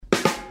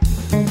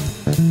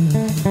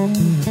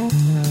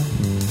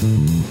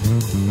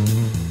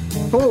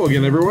Hello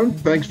again, everyone.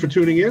 Thanks for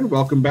tuning in.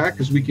 Welcome back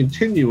as we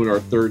continue in our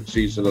third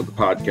season of the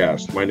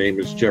podcast. My name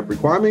is Jeffrey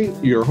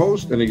Kwame, your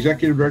host and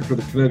Executive Director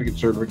of the Connecticut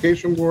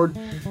Certification Board.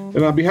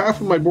 And on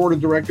behalf of my Board of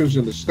Directors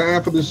and the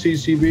staff of the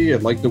CCB,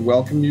 I'd like to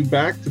welcome you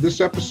back to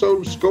this episode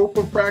of Scope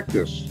of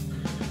Practice.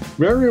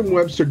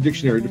 Merriam-Webster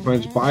Dictionary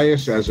defines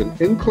bias as an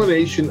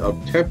inclination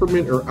of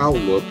temperament or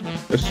outlook,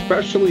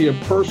 especially a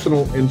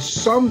personal and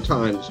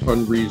sometimes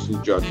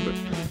unreasoned judgment.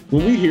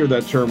 When we hear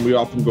that term, we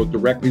often go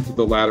directly to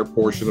the latter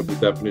portion of the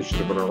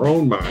definition in our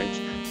own minds,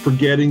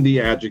 forgetting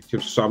the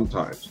adjective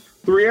sometimes.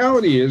 The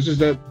reality is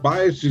that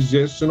bias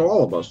exists in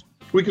all of us.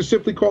 We can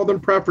simply call them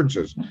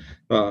preferences.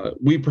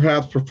 We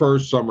perhaps prefer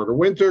summer to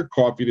winter,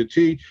 coffee to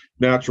tea,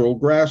 natural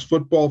grass,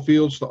 football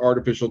fields to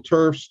artificial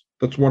turfs.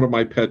 That's one of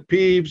my pet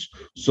peeves.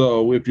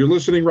 So if you're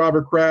listening,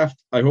 Robert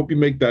Kraft, I hope you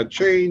make that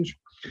change.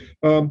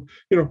 And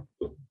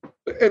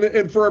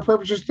for our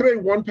purposes today,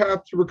 one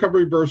path to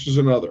recovery versus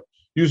another.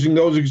 Using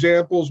those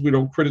examples, we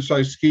don't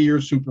criticize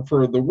skiers who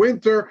prefer the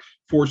winter,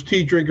 force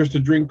tea drinkers to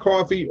drink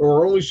coffee,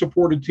 or only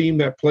support a team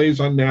that plays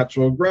on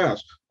natural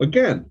grass.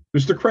 Again,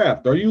 Mr.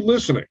 Kraft, are you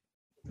listening?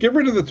 Get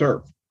rid of the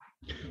turf.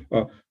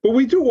 But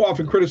we do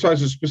often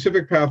criticize a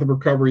specific path of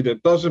recovery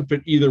that doesn't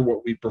fit either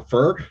what we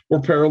prefer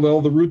or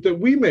parallel the route that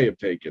we may have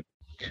taken.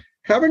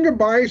 Having a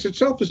bias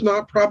itself is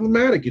not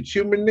problematic. It's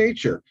human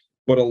nature.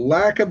 But a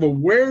lack of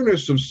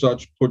awareness of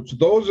such puts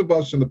those of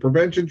us in the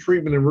prevention,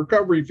 treatment, and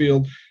recovery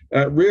field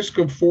at risk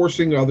of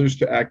forcing others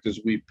to act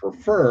as we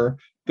prefer,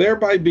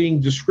 thereby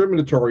being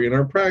discriminatory in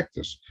our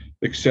practice.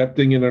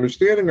 Accepting and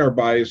understanding our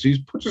biases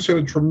puts us in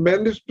a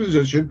tremendous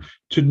position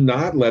to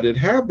not let it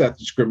have that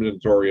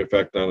discriminatory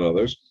effect on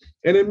others,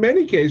 and in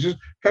many cases,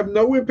 have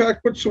no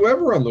impact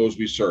whatsoever on those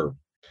we serve.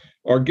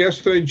 Our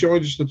guest today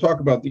joins us to talk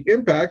about the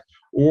impact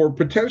or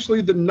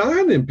potentially the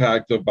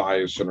non-impact of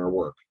bias in our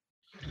work.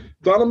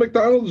 Donald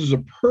McDonald is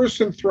a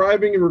person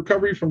thriving in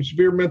recovery from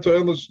severe mental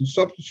illness and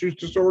substance use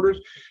disorders.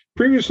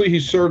 Previously, he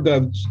served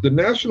as the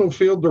National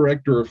Field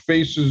Director of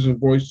Faces and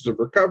Voices of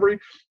Recovery,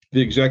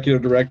 the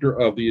Executive Director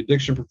of the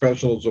Addiction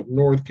Professionals of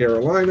North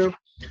Carolina,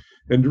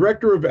 and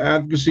Director of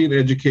Advocacy and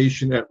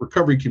Education at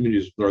Recovery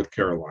Communities of North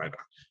Carolina.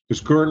 His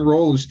current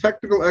role is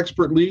Technical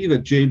Expert Lead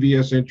at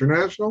JVS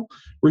International,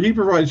 where he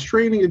provides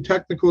training and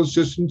technical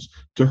assistance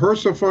to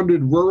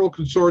HRSA-funded rural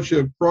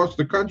consortia across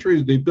the country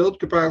as they build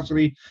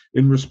capacity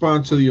in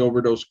response to the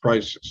overdose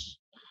crisis.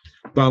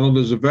 Donald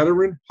is a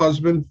veteran,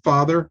 husband,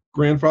 father,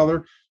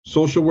 grandfather,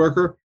 social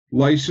worker,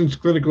 licensed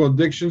clinical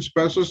addiction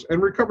specialist,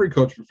 and recovery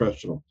coach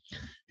professional.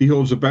 He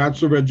holds a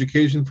Bachelor of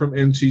Education from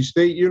NC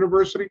State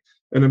University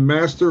and a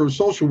Master of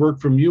Social Work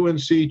from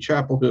UNC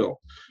Chapel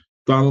Hill.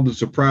 Donald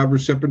is a proud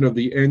recipient of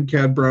the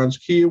NCAD Bronze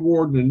Key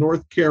Award and the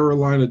North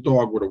Carolina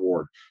Dogwood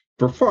Award.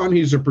 For fun,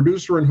 he's a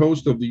producer and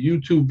host of the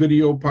YouTube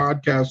video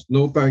podcast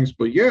No Thanks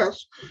But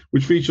Yes,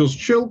 which features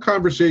chill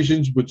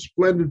conversations with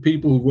splendid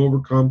people who've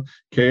overcome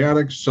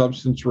chaotic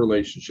substance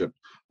relationships.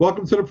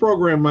 Welcome to the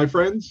program, my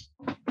friends.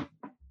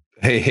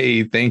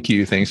 Hey, thank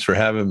you. Thanks for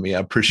having me. I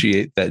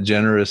appreciate that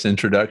generous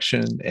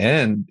introduction.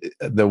 And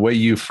the way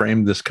you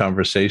framed this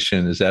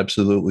conversation is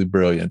absolutely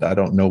brilliant. I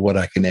don't know what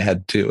I can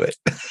add to it.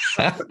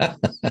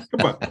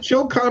 Come on,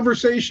 chill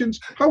conversations.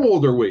 How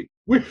old are we?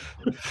 We're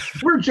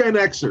Gen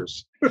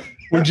Xers.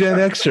 We're Gen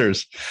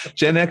Xers.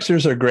 Gen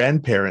Xers are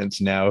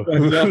grandparents now.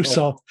 Who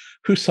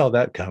saw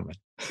that coming?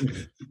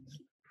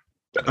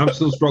 I'm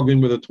still struggling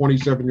with a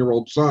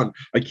 27-year-old son.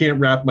 I can't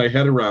wrap my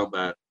head around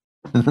that.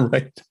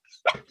 Right.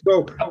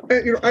 So,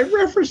 I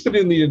referenced it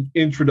in the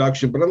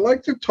introduction, but I'd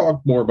like to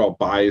talk more about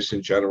bias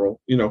in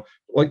general.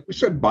 Like we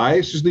said,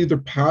 bias is neither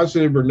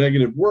positive or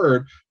negative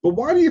word, but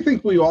why do you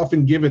think we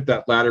often give it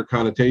that latter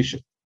connotation?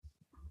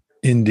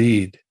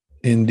 Indeed.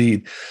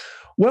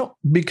 Well,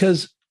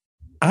 because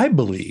I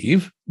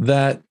believe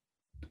that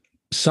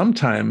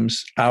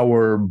sometimes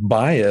our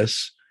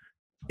bias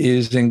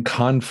is in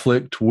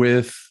conflict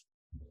with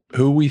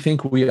who we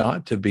think we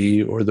ought to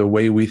be, or the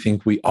way we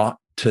think we ought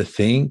to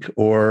think,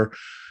 or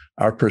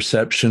our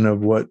perception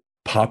of what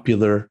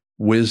popular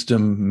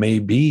wisdom may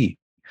be.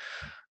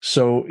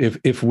 So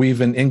if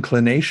we've an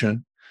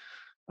inclination,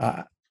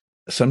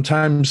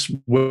 sometimes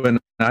when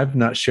I've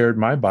not shared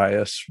my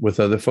bias with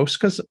other folks,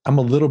 because I'm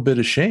a little bit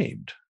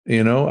ashamed,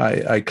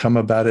 I come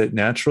about it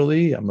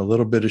naturally. I'm a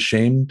little bit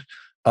ashamed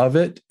of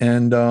it.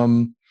 And,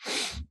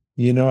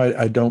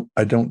 I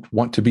don't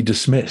want to be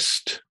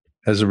dismissed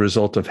as a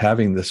result of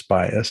having this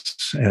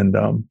bias. And,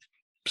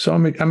 so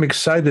I'm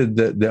excited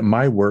that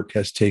my work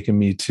has taken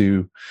me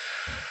to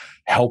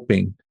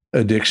helping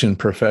addiction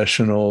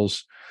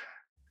professionals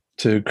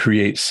to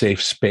create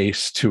safe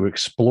space to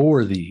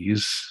explore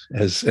these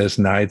as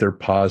neither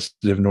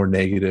positive nor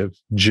negative,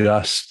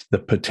 just the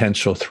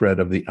potential threat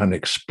of the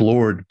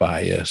unexplored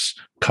bias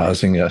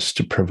causing us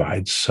to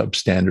provide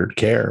substandard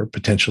care,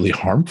 potentially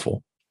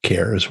harmful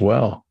care as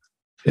well.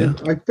 Yeah.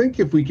 I think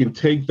if we can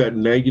take that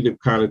negative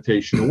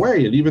connotation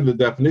away, and even the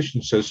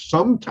definition says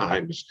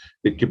sometimes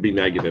it can be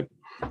negative,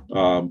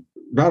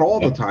 not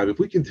all the time. If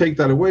we can take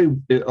that away,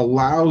 it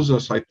allows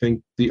us, I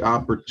think, the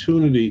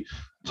opportunity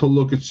to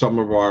look at some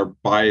of our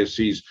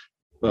biases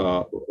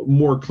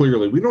more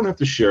clearly. We don't have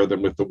to share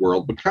them with the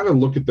world, but kind of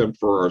look at them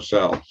for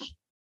ourselves.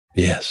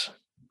 Yes,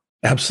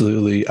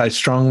 absolutely. I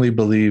strongly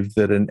believe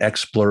that an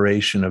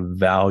exploration of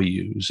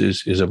values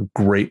is a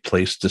great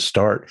place to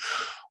start.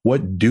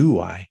 What do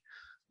I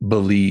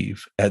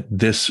believe at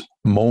this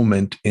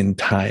moment in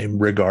time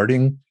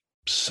regarding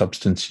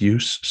substance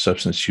use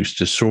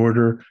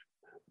disorder,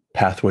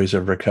 pathways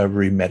of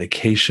recovery,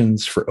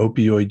 medications for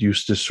opioid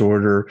use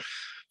disorder,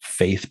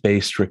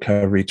 faith-based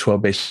recovery,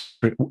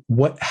 12-based,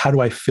 how do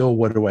I feel?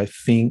 What do I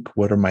think?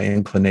 What are my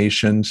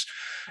inclinations?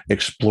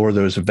 Explore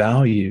those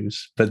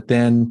values, but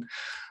then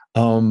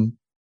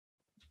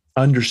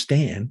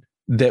understand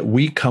that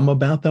we come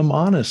about them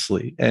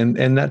honestly. And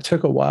that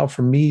took a while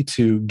for me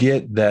to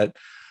get that.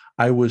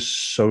 I was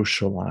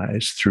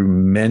socialized through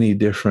many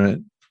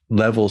different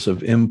levels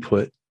of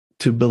input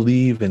to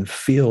believe and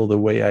feel the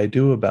way I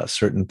do about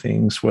certain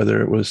things,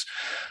 whether it was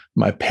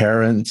my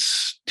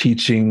parents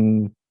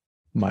teaching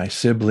my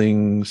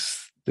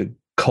siblings, the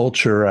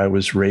culture I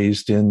was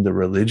raised in, the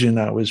religion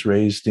I was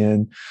raised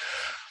in,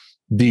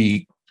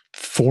 the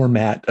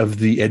format of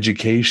the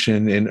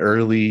education in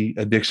early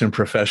addiction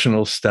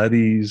professional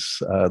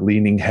studies,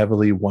 leaning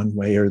heavily one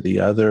way or the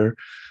other,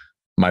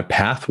 my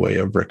pathway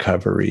of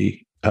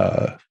recovery,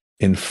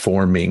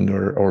 informing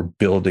or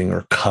building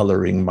or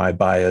coloring my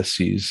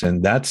biases.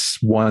 And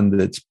that's one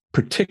that's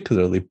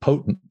particularly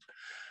potent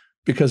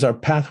because our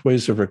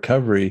pathways of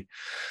recovery,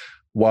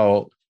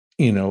 while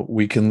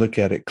we can look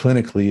at it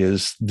clinically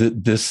as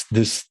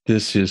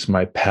this is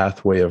my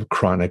pathway of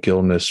chronic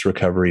illness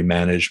recovery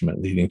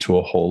management leading to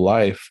a whole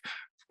life.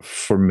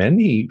 For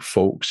many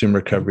folks in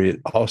recovery,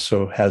 it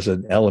also has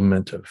an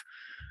element of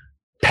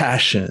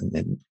passion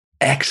and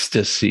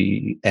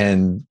ecstasy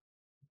and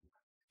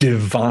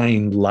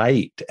divine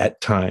light at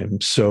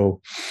times.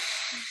 So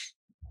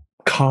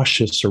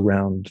cautious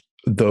around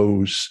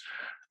those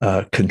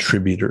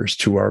contributors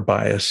to our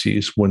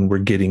biases when we're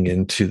getting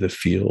into the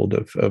field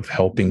of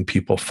helping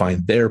people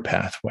find their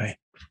pathway.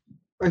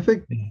 I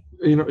think,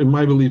 in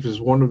my belief is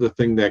one of the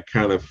things that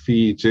kind of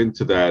feeds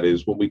into that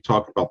is when we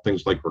talk about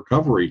things like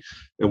recovery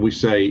and we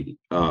say,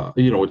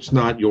 it's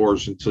not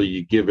yours until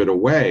you give it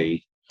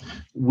away.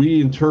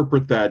 We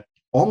interpret that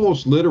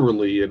almost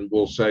literally and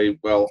we'll say,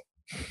 well,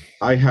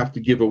 I have to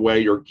give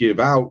away or give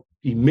out,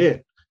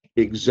 emit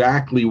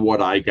exactly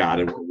what I got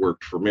and what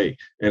worked for me.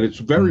 And it's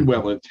very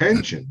well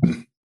intentioned,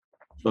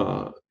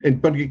 but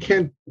it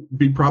can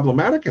be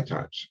problematic at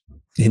times.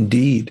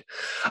 Indeed.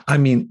 I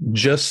mean,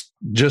 just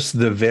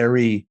the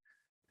very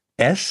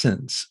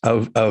essence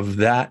of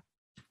that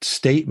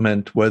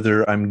statement,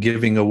 whether I'm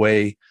giving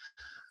away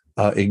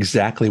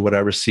exactly what I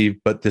received,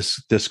 but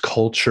this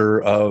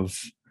culture of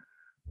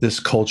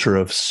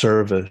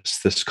service,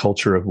 this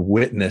culture of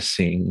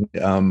witnessing,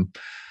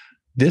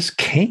 this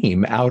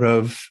came out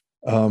of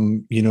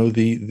the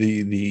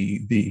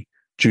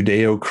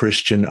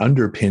Judeo-Christian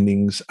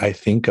underpinnings, I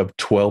think, of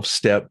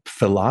 12-step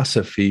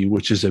philosophy,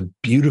 which is a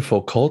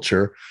beautiful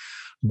culture.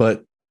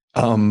 But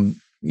I'm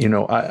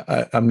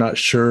not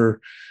sure,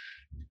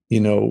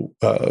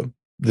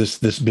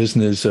 this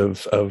business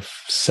of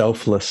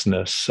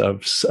selflessness,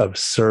 of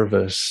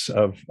service,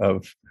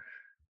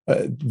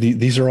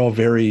 these are all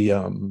very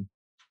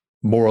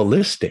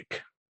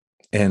moralistic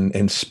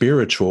and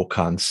spiritual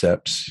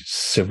concepts,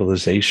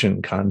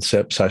 civilization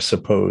concepts, I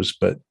suppose.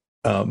 But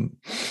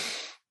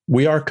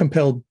we are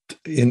compelled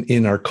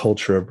in our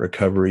culture of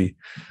recovery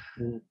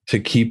to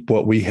keep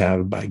what we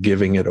have by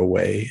giving it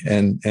away.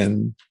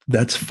 And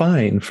that's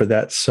fine for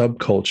that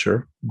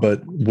subculture.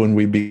 But when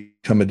we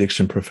become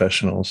addiction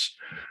professionals,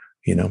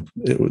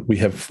 we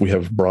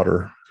have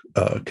broader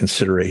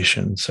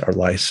considerations, our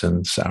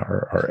license,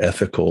 our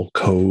ethical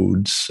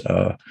codes,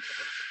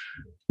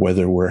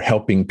 whether we're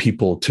helping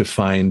people to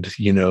find,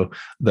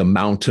 the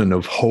mountain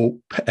of hope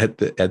at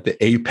the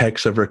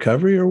apex of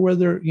recovery, or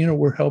whether,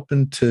 we're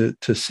helping to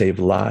save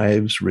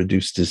lives,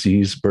 reduce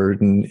disease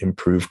burden,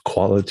 improve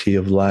quality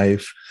of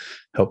life,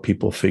 help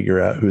people figure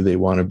out who they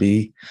want to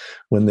be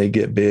when they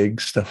get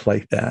big, stuff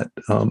like that.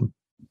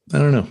 I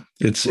don't know.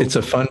 It's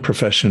a fun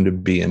profession to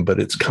be in, but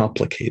it's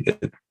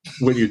complicated.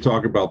 When you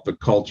talk about the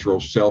cultural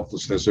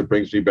selflessness, it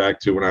brings me back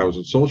to when I was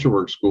in social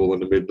work school in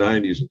the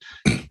mid-90s.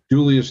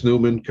 Julius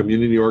Newman,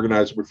 community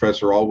organizing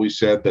professor, always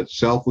said that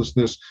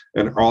selflessness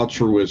and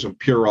altruism,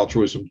 pure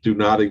altruism, do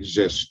not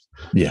exist.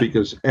 Yeah.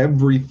 Because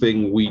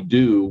everything we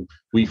do,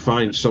 we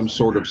find some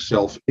sort of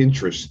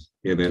self-interest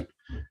in it.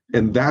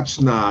 And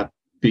that's not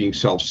being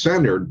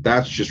self-centered.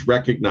 That's just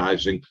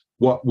recognizing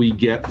what we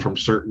get from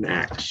certain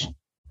acts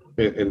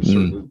and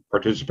certain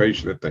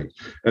participation in things.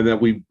 And that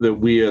we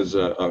as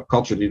a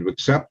culture need to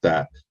accept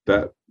that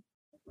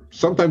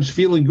sometimes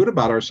feeling good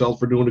about ourselves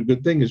for doing a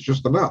good thing is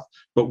just enough.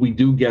 But we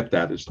do get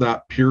that. It's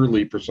not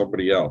purely for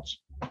somebody else.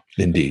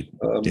 Indeed.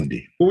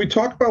 Indeed. When we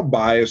talk about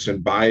bias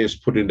and bias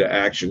put into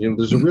action,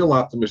 there's a real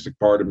optimistic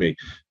part of me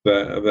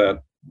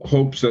that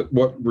hopes that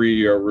what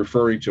we are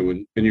referring to,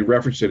 and you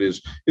reference it,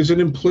 is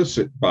an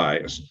implicit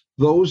bias.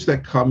 those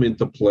that come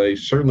into play,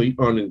 certainly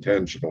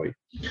unintentionally.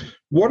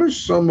 What are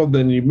some of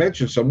them, you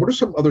mentioned some, what are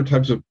some other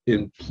types of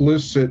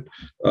implicit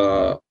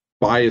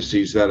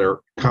biases that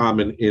are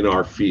common in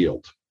our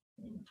field?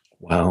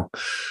 Wow.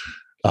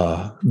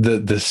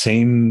 The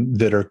same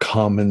that are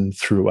common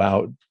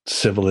throughout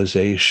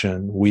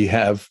civilization. We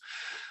have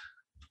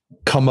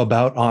come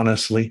about,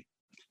 honestly,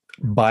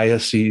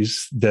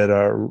 biases that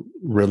are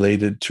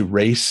related to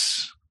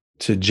race,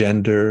 to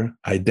gender,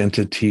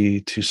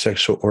 identity, to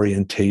sexual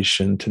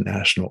orientation, to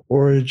national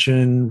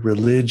origin,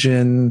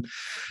 religion.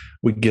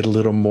 We get a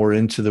little more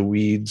into the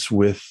weeds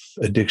with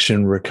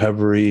addiction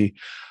recovery.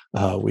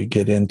 We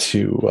get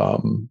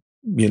into,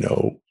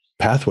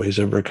 pathways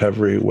of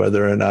recovery,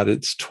 whether or not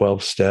it's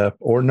 12-step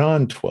or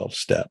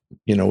non-12-step,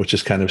 which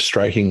is kind of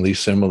strikingly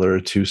similar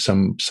to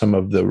some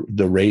of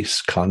the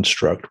race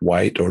construct,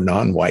 white or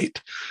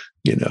non-white.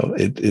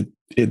 It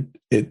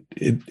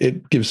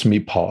gives me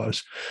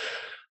pause.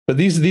 But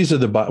these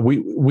are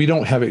we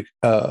don't have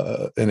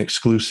an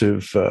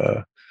exclusive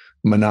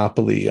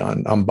monopoly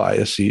on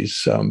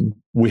biases.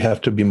 We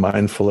have to be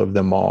mindful of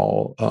them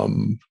all.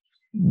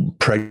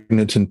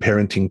 Pregnant and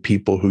parenting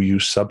people who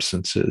use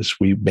substances,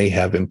 we may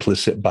have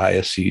implicit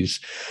biases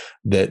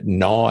that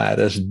gnaw at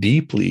us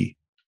deeply,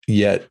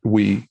 yet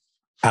we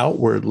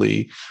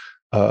outwardly,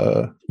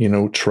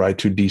 try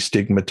to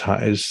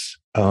destigmatize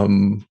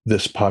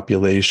this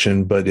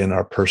population, but in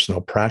our personal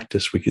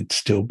practice, we could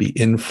still be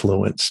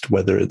influenced,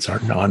 whether it's our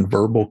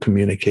nonverbal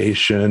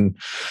communication,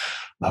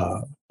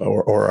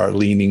 or are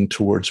leaning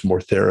towards more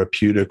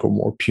therapeutic or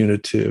more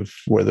punitive,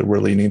 whether we're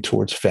leaning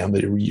towards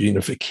family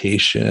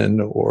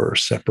reunification or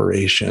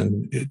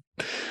separation.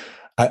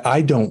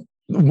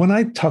 When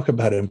I talk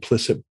about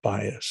implicit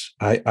bias,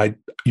 I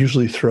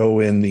usually throw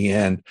in the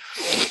end,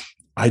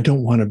 I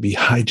don't want to be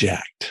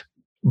hijacked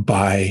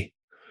by,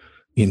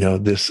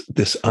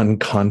 this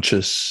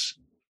unconscious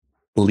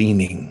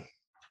leaning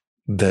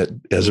that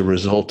as a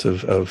result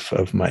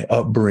of my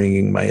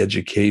upbringing, my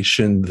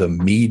education, the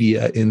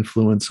media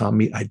influence on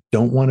me. I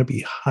don't want to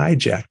be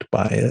hijacked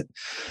by it.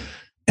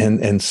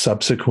 And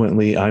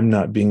subsequently, I'm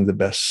not being the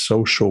best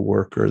social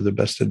worker, the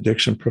best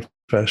addiction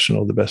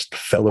professional, the best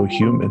fellow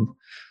human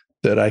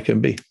that I can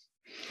be.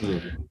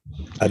 Mm-hmm.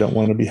 I don't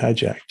want to be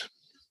hijacked.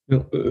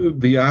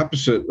 The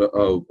opposite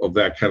of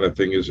that kind of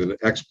thing is an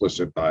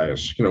explicit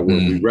bias, where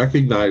we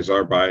recognize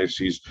our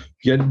biases,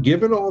 yet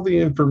given all the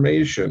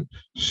information,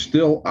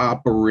 still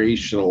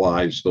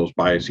operationalize those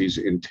biases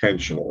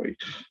intentionally.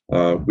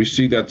 We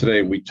see that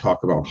today. We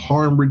talk about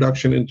harm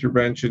reduction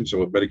interventions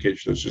and with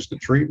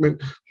medication-assisted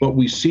treatment, but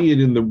we see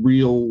it in the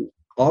real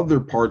other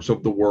parts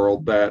of the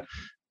world that,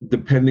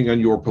 depending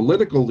on your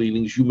political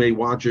leanings, you may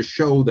watch a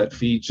show that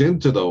feeds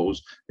into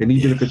those. And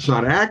even if it's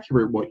not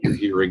accurate, what you're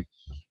hearing,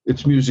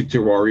 it's music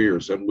to our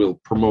ears, and we'll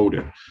promote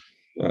it.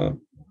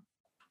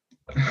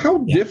 How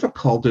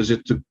difficult is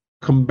it to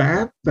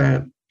combat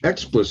that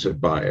explicit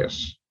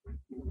bias?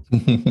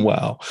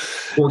 Wow.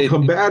 Or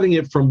combating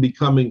it from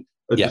becoming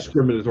a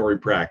discriminatory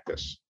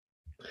practice?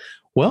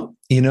 Well,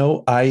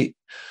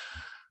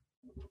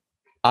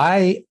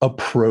 I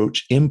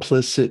approach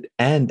implicit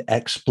and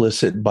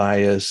explicit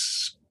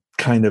bias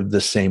kind of the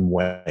same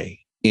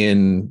way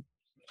in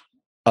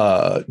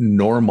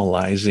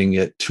normalizing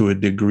it to a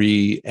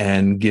degree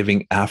and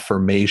giving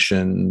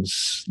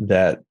affirmations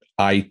that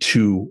I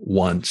too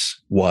once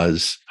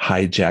was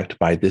hijacked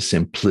by this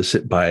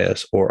implicit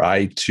bias, or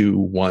I too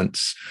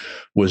once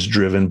was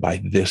driven by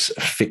this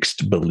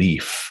fixed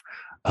belief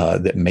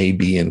that may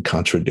be in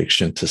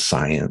contradiction to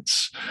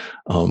science.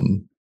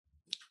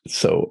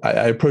 So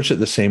I approach it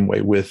the same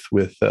way with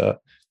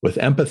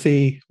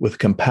empathy, with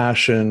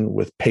compassion,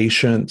 with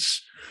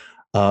patience,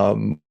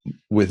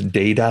 with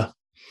data,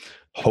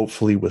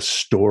 hopefully with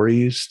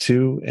stories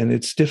too. And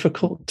it's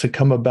difficult to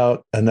come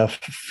about enough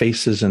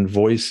faces and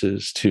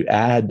voices to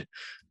add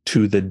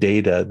to the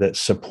data that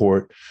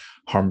support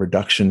harm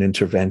reduction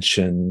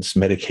interventions,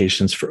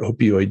 medications for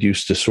opioid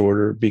use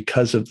disorder.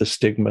 Because of the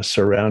stigma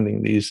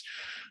surrounding these,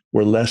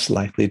 we're less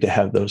likely to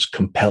have those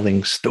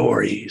compelling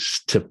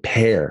stories to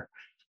pair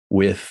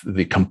with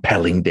the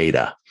compelling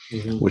data,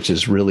 which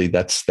is really,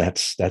 that's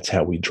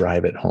how we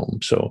drive it home.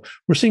 So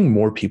we're seeing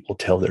more people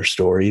tell their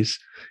stories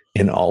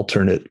in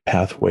alternate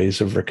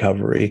pathways of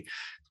recovery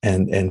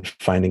and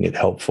finding it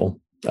helpful.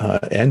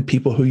 And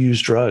people who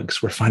use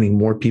drugs, we're finding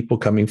more people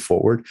coming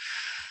forward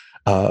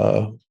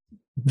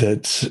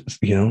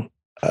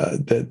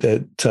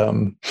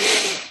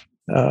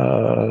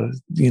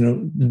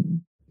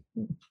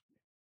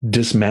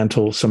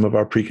dismantle some of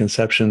our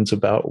preconceptions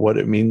about what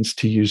it means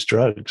to use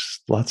drugs.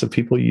 Lots of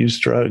people use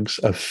drugs,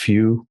 a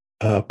few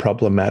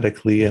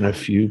problematically and a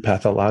few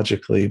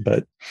pathologically,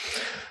 but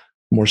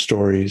more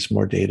stories,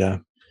 more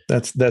data.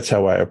 That's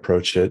how I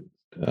approach it.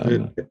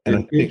 And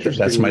I think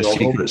that's my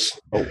secret.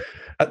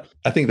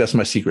 I think that's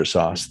my secret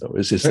sauce, though,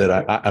 is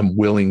that I'm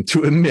willing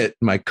to admit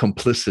my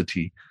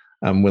complicity.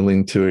 I'm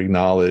willing to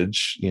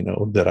acknowledge,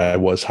 that I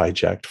was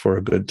hijacked for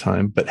a good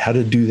time, but how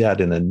to do that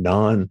in a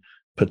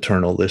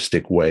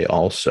paternalistic way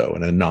also,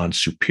 in a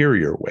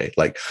non-superior way.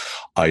 Like,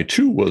 I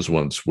too was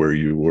once where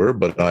you were,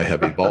 but I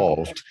have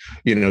evolved,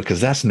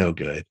 because that's no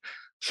good.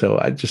 So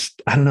I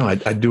don't know.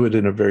 I do it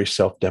in a very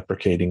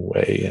self-deprecating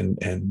way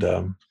and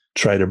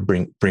try to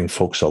bring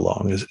folks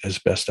along as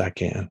best I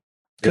can.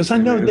 Because I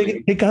know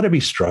they got to be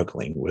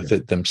struggling with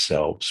it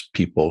themselves,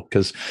 people,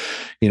 because,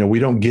 we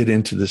don't get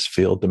into this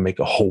field to make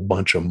a whole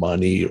bunch of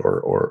money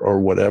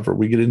or whatever.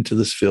 We get into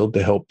this field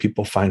to help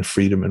people find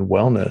freedom and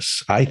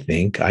wellness. I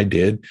think I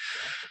did.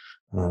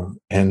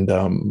 And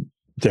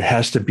there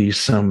has to be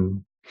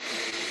some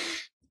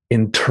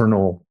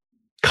internal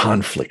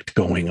conflict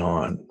going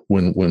on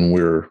when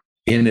we're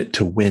in it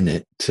to win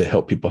it, to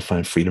help people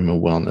find freedom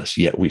and wellness,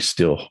 yet we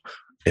still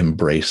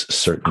embrace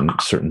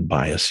certain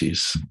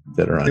biases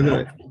that are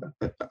unhelpful.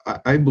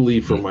 I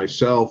believe for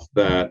myself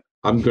that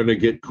I'm going to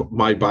get,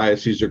 my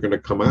biases are going to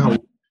come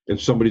out and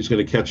somebody's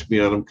going to catch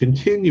me on them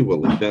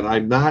continually, that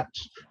I'm not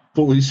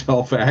fully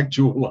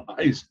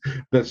self-actualized,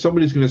 that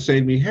somebody's going to say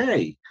to me,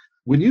 hey,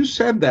 when you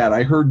said that,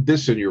 I heard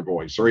this in your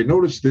voice, or I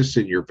noticed this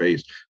in your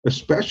face,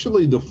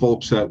 especially the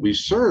folks that we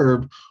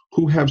serve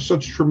who have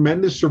such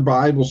tremendous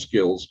survival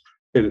skills.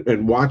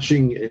 And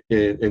watching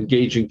and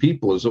engaging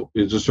people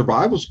is a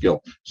survival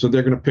skill. So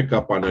they're going to pick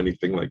up on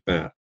anything like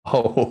that.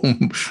 Oh,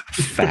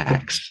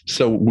 facts.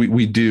 So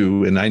we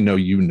do, and I know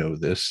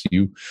this.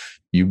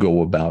 You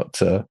go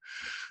about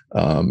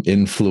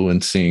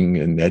influencing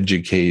and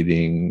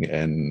educating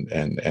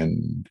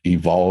and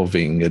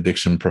evolving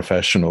addiction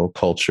professional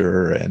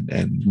culture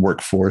and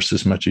workforce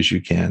as much as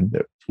you can.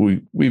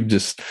 We've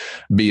just,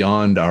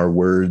 beyond our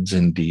words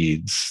and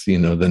deeds, the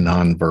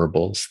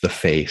nonverbals, the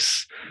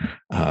face.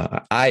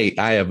 I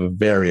have a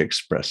very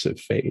expressive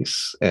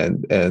face,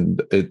 and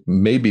it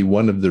may be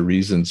one of the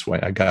reasons why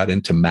I got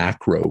into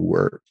macro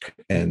work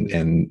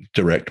and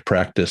direct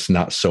practice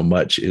not so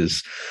much.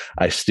 Is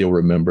I still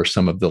remember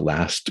some of the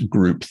last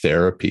group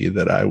therapy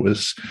that I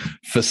was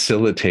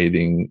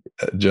facilitating.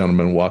 A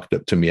gentleman walked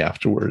up to me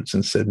afterwards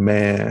and said,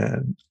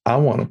 "Man, I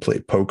want to play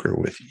poker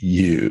with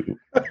you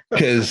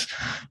because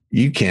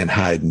you can't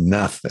hide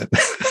nothing."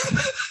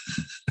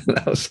 And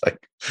I was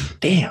like,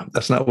 damn,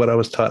 that's not what I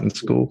was taught in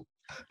school.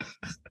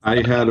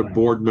 I had a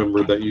board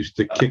member that used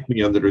to kick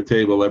me under the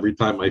table every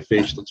time my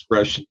facial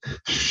expression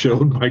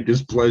showed my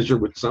displeasure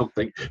with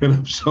something. And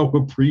I'm so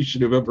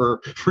appreciative of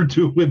her for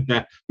doing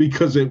that,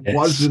 because it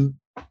wasn't,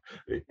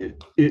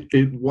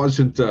 it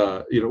wasn't,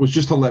 it was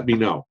just to let me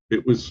know.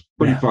 It was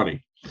pretty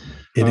funny.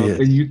 It is.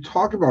 And you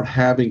talk about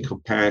having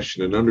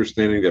compassion and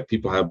understanding that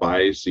people have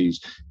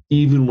biases,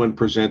 even when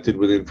presented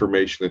with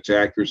information that's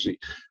accuracy.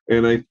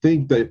 And I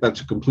think that that's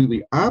a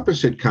completely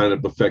opposite kind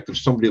of effect of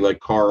somebody like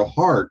Carl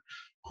Hart,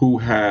 who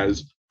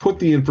has put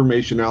the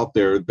information out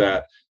there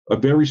that a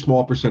very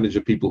small percentage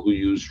of people who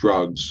use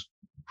drugs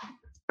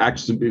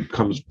actually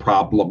becomes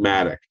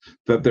problematic,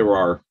 that there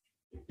are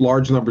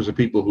large numbers of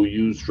people who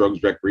use drugs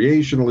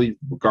recreationally,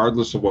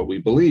 regardless of what we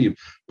believe.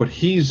 But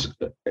he's,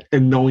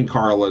 and knowing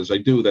Carl as I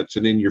do, that's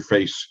an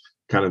in-your-face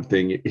kind of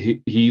thing.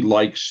 He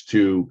likes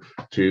to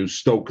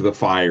stoke the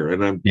fire,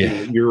 and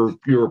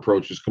your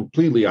approach is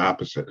completely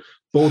opposite.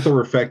 Both are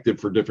effective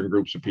for different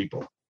groups of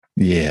people.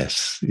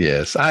 Yes.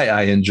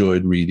 I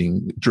enjoyed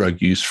reading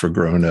Drug Use for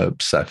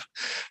Grown-Ups. I've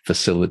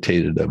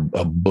facilitated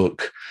a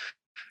book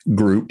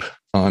group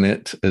on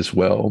it as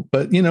well.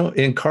 But,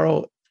 and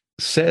Carl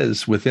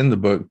says within the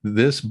book,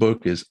 this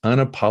book is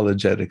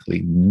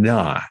unapologetically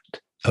not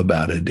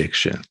about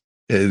addiction.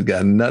 It's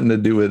got nothing to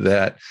do with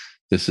that.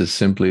 This is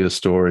simply a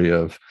story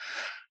of,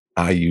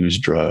 I use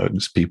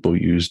drugs, people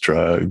use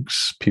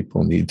drugs,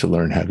 people need to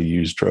learn how to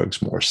use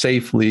drugs more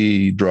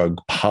safely. Drug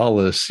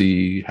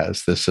policy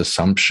has this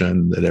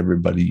assumption that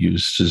everybody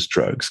uses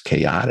drugs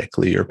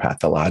chaotically or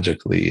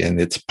pathologically, and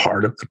it's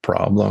part of the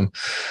problem.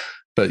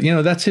 But,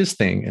 that's his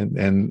thing,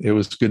 and it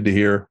was good to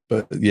hear.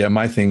 But yeah,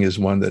 my thing is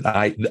one that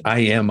I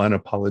am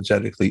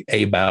unapologetically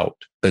about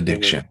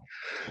addiction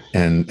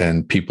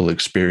and people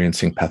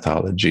experiencing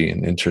pathology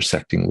and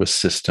intersecting with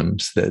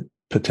systems that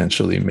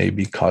potentially may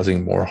be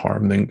causing more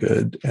harm than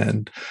good.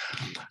 And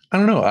I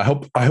don't know, I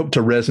hope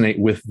to resonate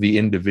with the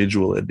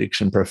individual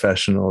addiction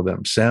professional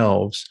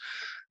themselves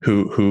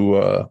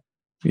who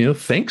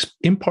thanks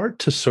in part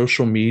to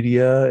social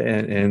media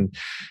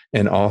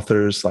and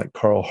authors like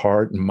Carl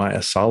Hart and Maya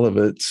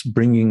Solovitz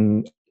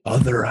bringing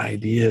other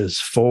ideas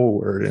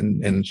forward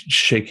and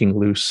shaking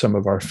loose some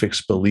of our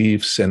fixed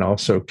beliefs, and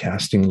also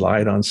casting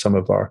light on some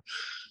of our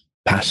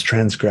past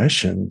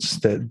transgressions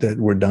that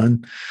were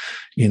done,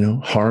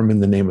 harm in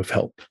the name of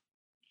help.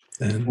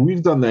 And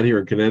we've done that here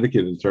in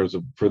Connecticut in terms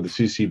of, for the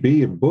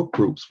CCB and book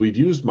groups. We've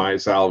used Maya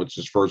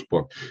Solovitz's first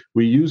book.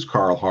 We use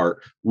Carl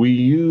Hart. We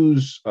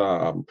use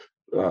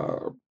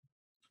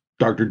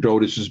Dr.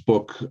 Dodis's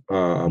book,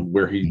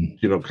 where he,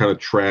 kind of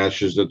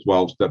trashes the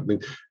 12-step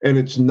thing. And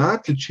it's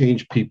not to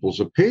change people's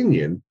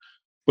opinion,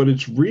 but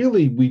it's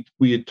really,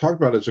 we had talked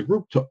about as a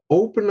group, to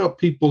open up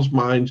people's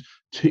minds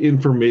to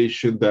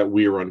information that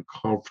we are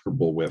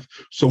uncomfortable with,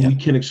 so we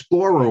can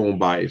explore our own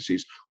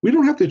biases. We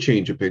don't have to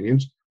change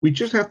opinions. We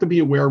just have to be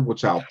aware of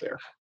what's out there.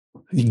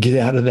 You get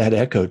out of that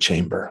echo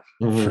chamber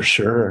for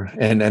sure.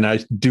 And I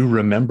do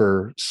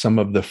remember some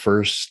of the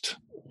first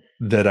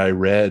that I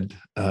read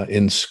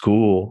in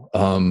school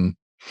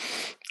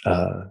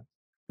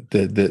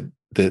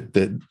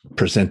that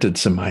presented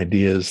some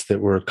ideas that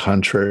were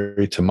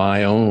contrary to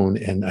my own.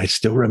 And I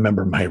still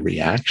remember my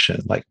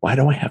reaction, like, why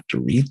do I have to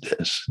read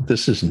this?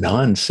 This is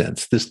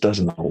nonsense. This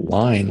doesn't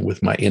align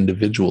with my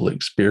individual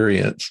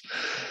experience.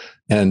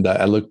 And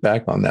I look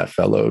back on that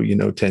fellow,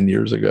 10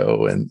 years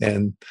ago,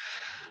 and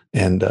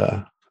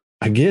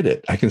I get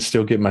it. I can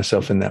still get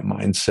myself in that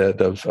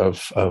mindset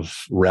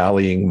of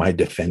rallying my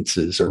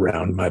defenses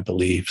around my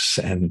beliefs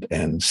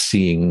and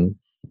seeing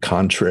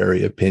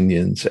contrary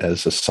opinions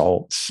as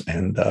assaults.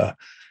 And I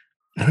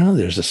don't know,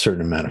 there's a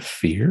certain amount of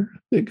fear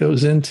that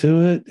goes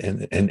into it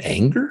and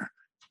anger.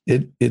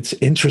 It's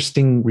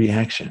interesting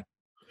reaction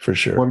for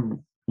sure.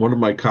 One of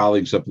my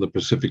colleagues up in the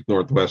Pacific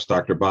Northwest,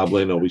 Dr. Bob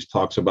Lane, always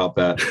talks about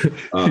that.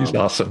 He's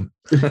awesome.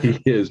 He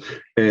is.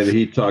 And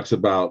he talks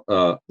about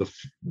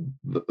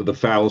the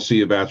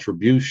fallacy of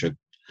attribution.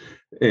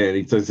 And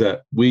he says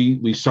that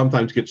we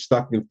sometimes get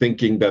stuck in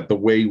thinking that the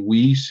way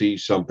we see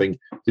something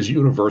is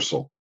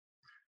universal.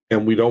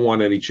 And we don't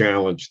want any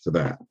challenge to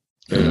that.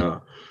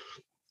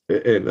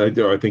 And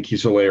I think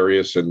he's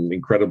hilarious and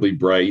incredibly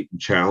bright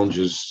and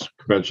challenges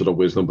conventional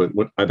wisdom. But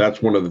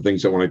that's one of the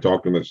things that when I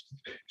talk to him, that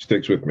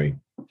sticks with me.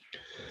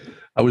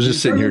 I was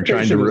just sitting here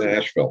trying to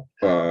Nashville,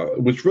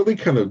 which really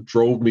kind of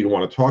drove me to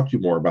want to talk to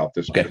you more about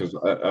this, because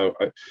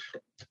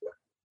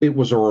it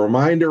was a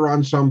reminder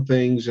on some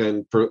things,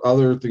 and for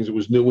other things, it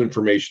was new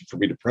information for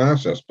me to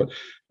process. But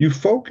you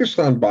focused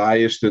on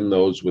bias in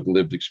those with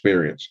lived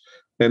experience.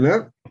 And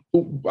that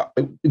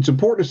it's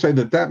important to say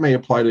that may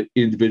apply to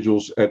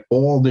individuals at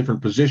all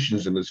different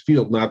positions in this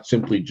field, not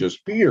simply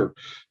just peer,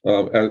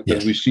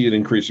 as we see an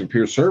increase in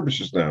peer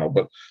services now.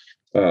 But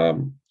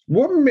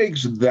what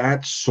makes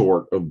that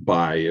sort of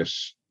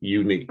bias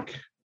unique?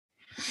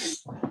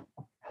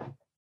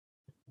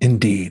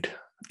 Indeed.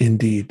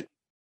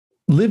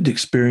 Lived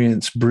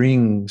experience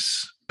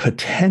brings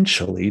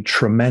potentially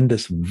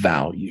tremendous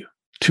value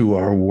to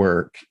our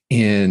work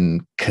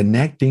in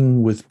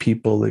connecting with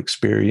people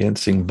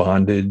experiencing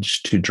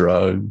bondage to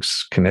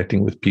drugs,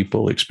 connecting with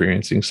people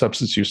experiencing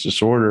substance use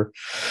disorder.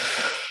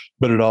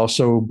 But it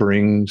also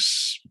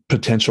brings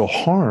potential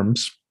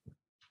harms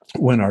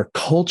when our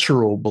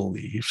cultural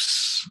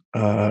beliefs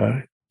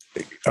are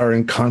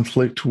in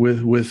conflict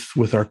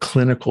with our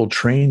clinical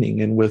training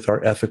and with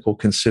our ethical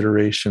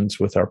considerations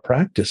with our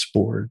practice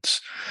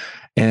boards.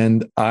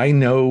 And I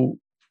know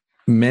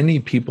many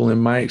people in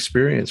my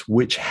experience,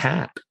 which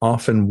hat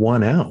often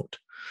won out.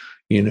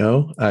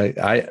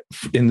 I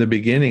in the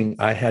beginning,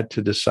 I had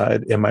to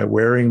decide, am I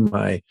wearing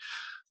my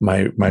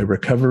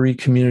recovery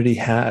community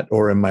hat,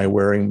 or am I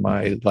wearing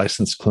my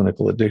licensed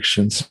clinical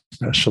addiction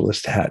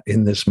specialist hat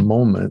in this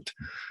moment?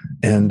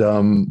 And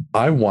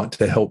I want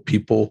to help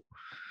people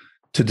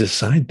to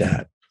decide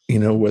that,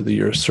 whether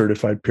you're a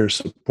certified peer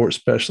support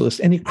specialist,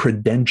 any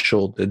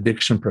credentialed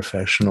addiction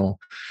professional,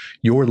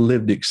 your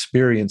lived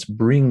experience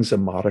brings a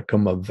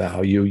modicum of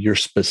value. Your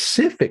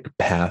specific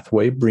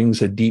pathway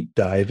brings a deep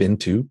dive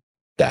into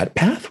that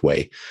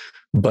pathway.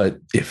 But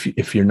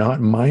if you're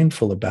not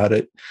mindful about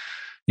it,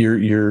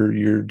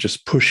 you're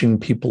just pushing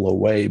people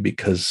away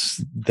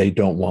because they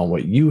don't want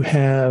what you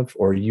have,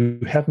 or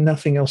you have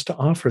nothing else to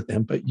offer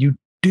them, but you've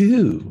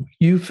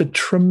a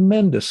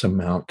tremendous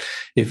amount.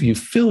 If you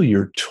fill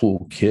your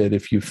toolkit,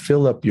 if you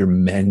fill up your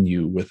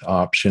menu with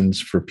options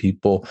for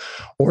people,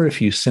 or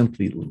if you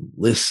simply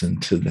listen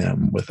to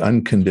them with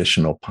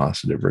unconditional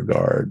positive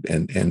regard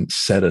and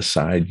set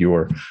aside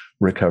your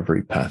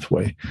recovery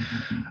pathway.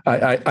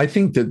 I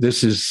think that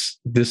this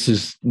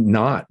is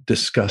not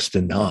discussed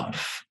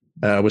enough.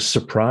 I was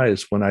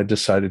surprised when I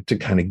decided to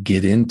kind of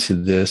get into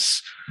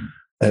this,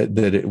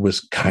 that it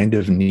was kind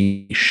of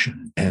niche.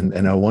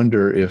 And I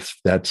wonder if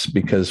that's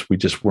because we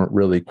just weren't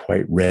really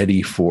quite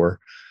ready for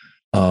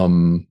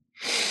the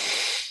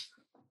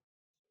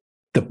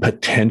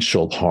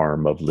potential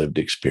harm of lived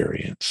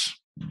experience.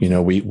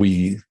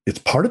 It's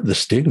part of the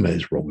stigma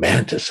is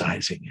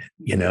romanticizing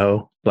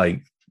it,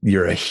 like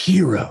you're a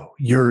hero,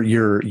 you're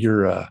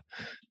a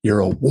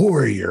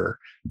warrior.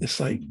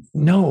 It's like,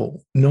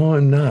 no,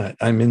 I'm not.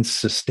 I'm in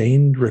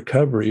sustained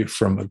recovery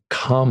from a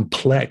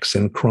complex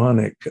and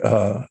chronic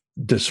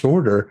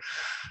disorder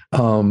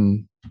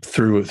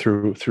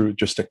through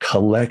just a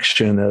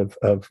collection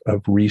of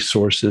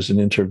resources and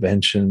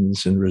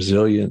interventions and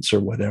resilience or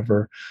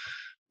whatever.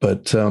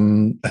 But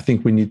I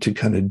think we need to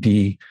kind of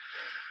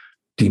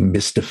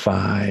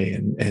demystify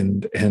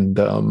and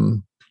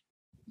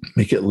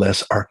make it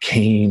less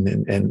arcane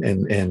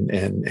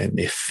and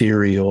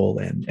ethereal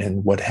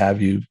and what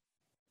have you.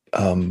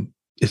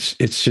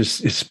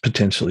 It's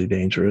potentially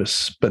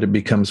dangerous, but it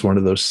becomes one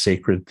of those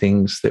sacred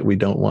things that we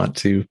don't want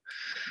to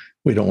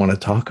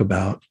talk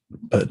about,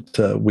 but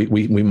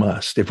we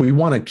must. If we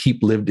want to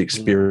keep lived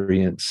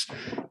experience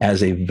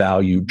as a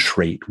valued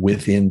trait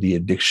within the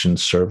addiction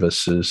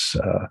services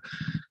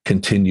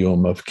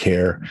continuum of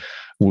care,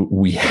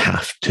 we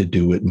have to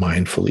do it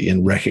mindfully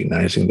and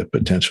recognizing the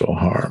potential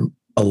harm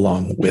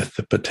along with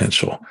the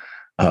potential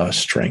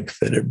strength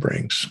that it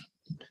brings.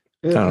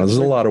 I don't know, there's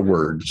a lot of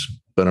words,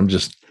 but I'm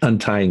just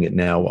untying it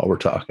now while we're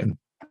talking.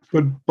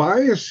 But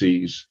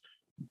biases,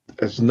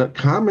 as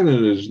common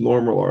and as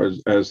normal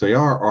as they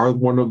are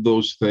one of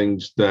those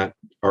things that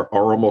are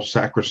almost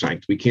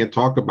sacrosanct. We can't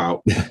talk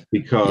about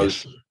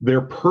because yes.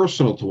 They're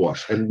personal to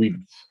us, and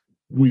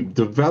we've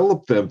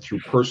developed them through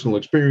personal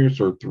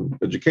experience or through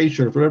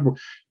education or whatever,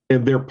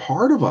 and they're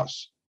part of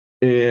us.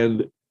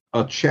 And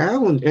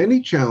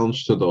any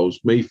challenge to those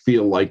may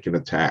feel like an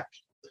attack.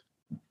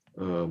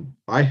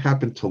 I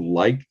happen to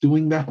like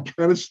doing that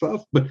kind of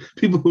stuff, but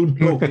people who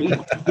know me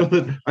know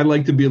that I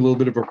like to be a little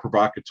bit of a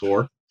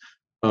provocateur.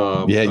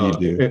 Yeah, you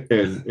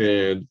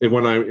do. And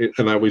when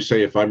I always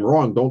say, if I'm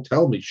wrong, don't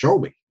tell me, show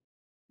me,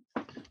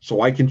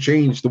 so I can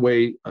change the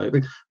way I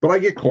think. But I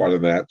get caught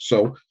in that.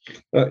 So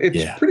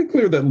it's pretty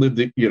clear that lived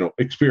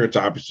experience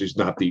obviously is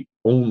not the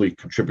only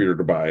contributor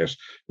to bias.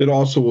 It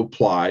also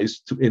applies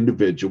to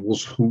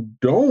individuals who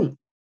don't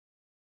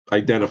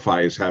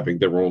identify as having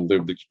their own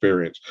lived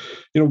experience.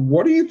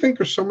 What do you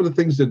think are some of the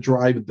things that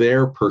drive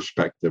their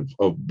perspective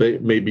of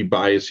maybe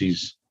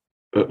biases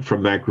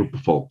from that group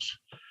of folks?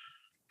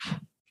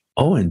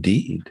 Oh,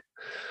 indeed.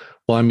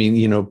 Well, I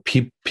mean,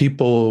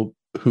 people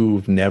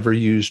who've never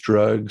used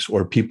drugs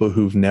or people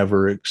who've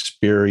never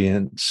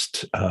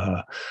experienced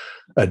a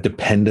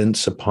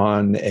dependence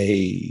upon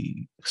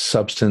a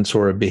substance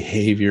or a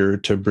behavior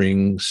to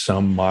bring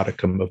some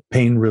modicum of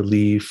pain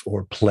relief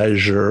or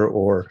pleasure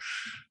or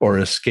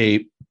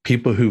escape,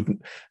 people who've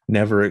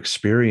never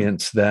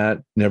experienced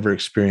that, never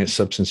experienced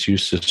substance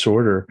use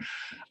disorder,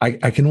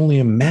 I can only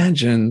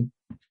imagine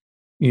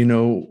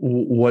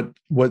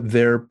what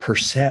their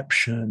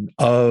perception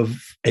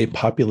of a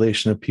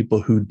population of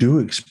people who do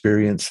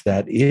experience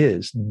that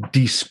is,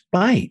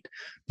 despite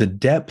the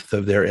depth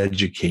of their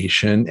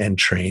education and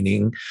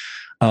training.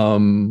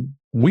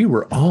 We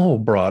were all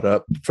brought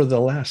up for the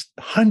last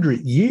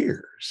 100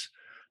 years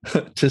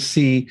to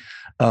see,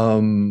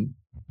 an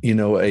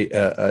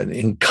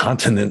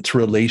incontinent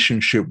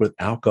relationship with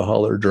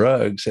alcohol or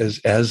drugs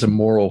as a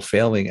moral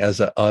failing, as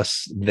a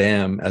us,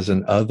 them, as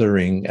an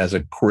othering, as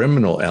a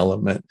criminal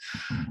element.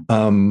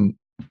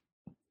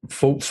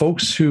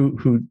 Folks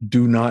who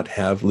do not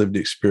have lived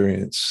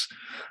experience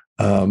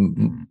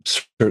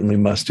certainly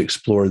must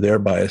explore their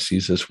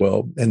biases as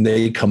well, and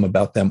they come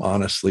about them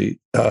honestly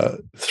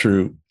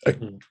through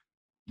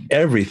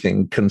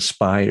everything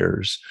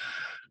conspires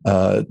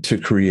to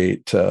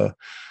create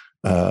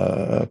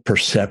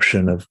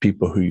perception of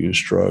people who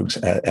use drugs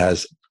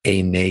as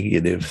a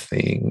negative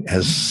thing,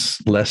 as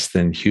less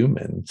than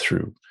human,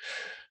 through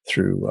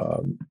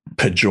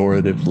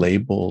pejorative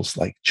labels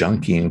like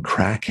junkie and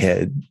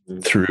crackhead,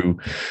 through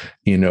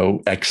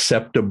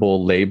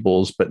acceptable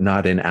labels but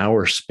not in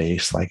our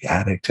space like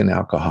addict and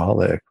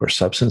alcoholic or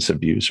substance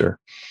abuser.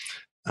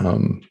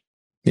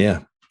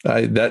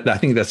 I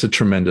think that's a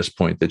tremendous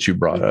point that you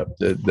brought up,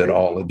 that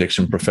all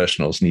addiction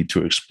professionals need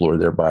to explore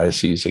their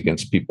biases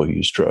against people who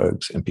use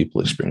drugs and people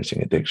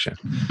experiencing addiction.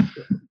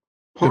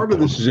 Part of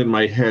this is in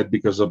my head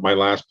because of my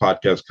last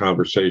podcast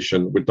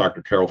conversation with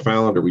Dr. Carol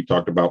Fallender. We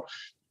talked about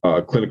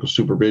clinical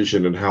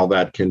supervision and how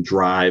that can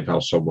drive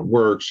how someone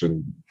works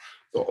and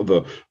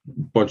the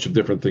bunch of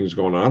different things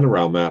going on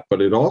around that.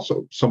 But it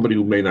also, somebody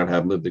who may not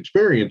have lived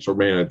experience or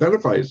may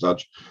identify as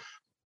such,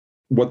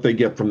 what they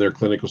get from their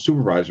clinical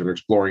supervisor and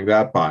exploring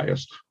that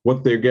bias,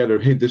 what they get,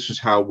 hey, this is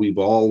how we've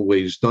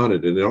always done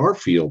it. And in our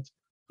field,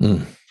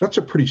 that's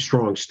a pretty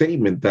strong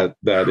statement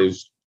that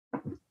is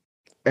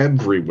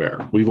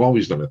everywhere. We've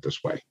always done it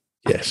this way.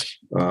 Yes.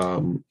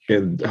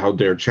 And how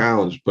they're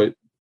challenged,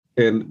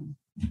 and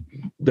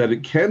that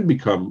it can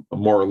become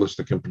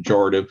moralistic and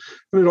pejorative.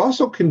 And it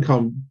also can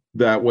come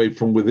that way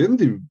from within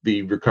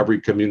the recovery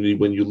community.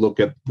 When you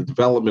look at the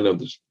development of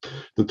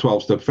the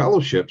 12-step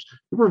fellowships,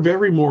 they were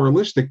very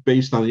moralistic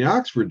based on the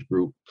Oxford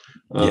group.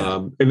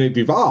 And they've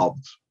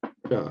evolved.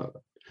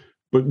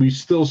 But we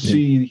still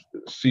see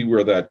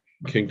where that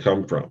can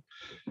come from.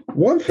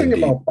 One thing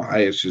about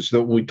bias is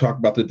that when we talk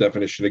about the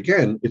definition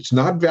again, it's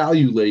not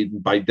value laden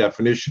by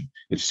definition.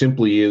 It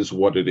simply is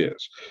what it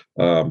is.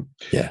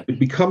 It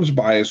becomes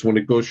bias when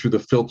it goes through the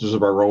filters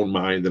of our own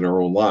mind and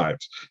our own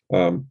lives.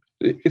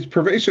 It's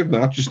pervasive,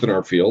 not just in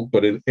our field,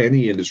 but in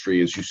any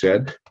industry, as you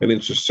said, and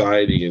in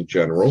society in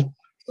general.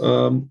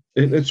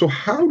 And so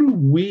how do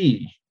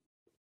we,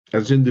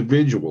 as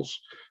individuals,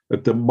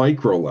 at the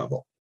micro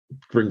level,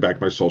 bring back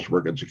my social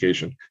work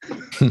education,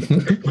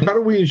 how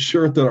do we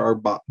ensure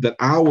that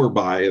our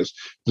bias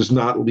does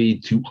not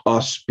lead to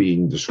us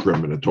being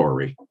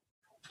discriminatory?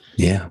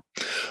 Yeah.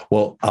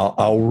 Well,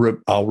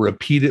 I'll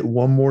repeat it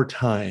one more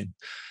time.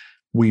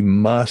 We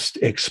must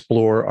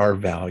explore our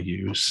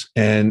values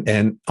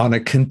and on a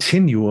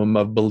continuum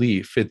of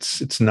belief.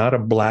 It's not a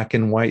black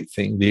and white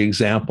thing. The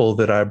example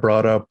that I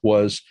brought up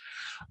was,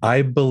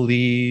 I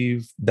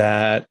believe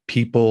that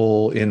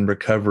people in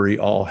recovery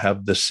all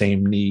have the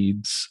same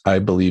needs. I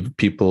believe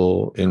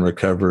people in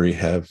recovery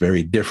have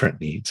very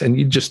different needs, and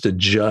you just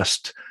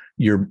adjust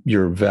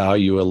your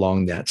value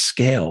along that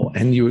scale,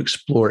 and you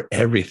explore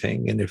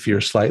everything. And if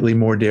you're slightly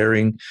more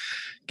daring,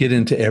 get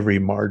into every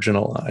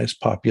marginalized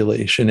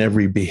population,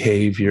 every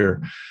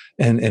behavior,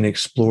 and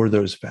explore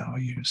those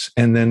values,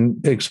 and then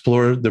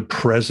explore the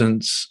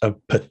presence of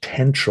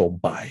potential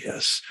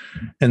bias,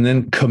 and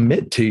then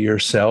commit to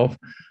yourself,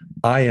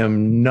 I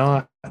am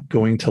not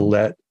going to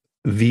let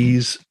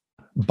these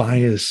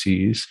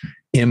biases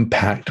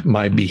impact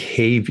my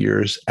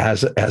behaviors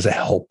as a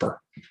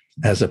helper,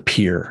 as a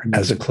peer,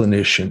 as a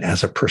clinician,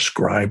 as a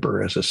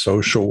prescriber, as a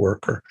social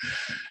worker,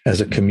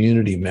 as a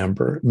community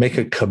member. Make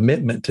a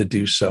commitment to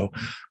do so.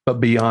 But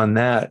beyond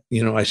that,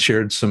 I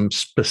shared some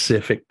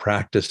specific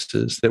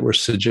practices that were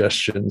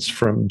suggestions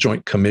from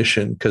Joint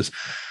Commission, because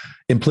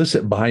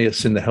implicit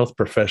bias in the health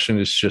profession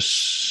is just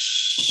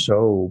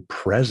so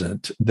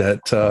present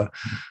that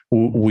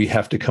we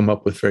have to come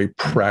up with very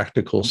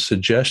practical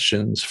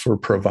suggestions for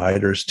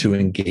providers to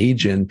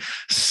engage in.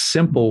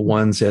 Simple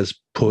ones as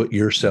put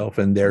yourself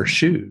in their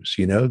shoes.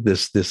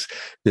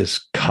 This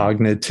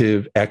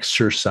cognitive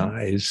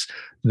exercise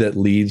that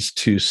leads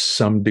to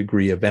some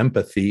degree of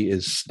empathy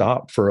is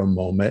stop for a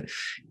moment.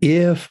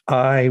 If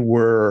I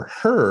were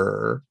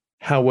her,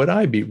 how would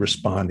I be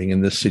responding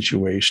in this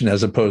situation,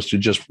 as opposed to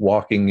just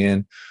walking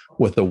in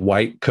with a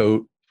white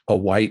coat, a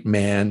white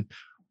man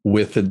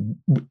with a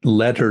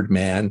lettered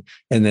man,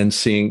 and then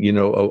seeing,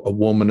 a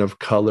woman of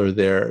color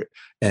there,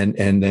 and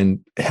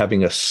then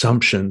having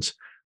assumptions,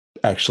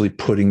 actually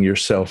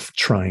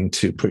trying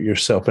to put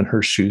yourself in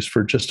her shoes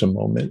for just a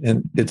moment.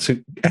 And it's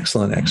an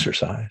excellent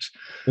exercise.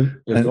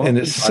 And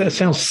it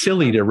sounds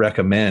silly to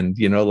recommend,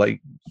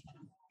 like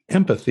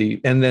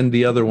empathy. And then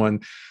the other one,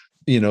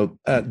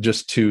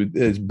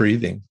 is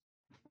breathing,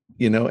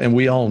 and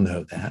we all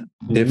know that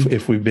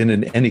if we've been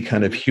in any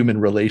kind of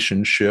human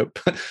relationship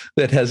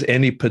that has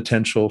any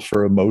potential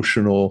for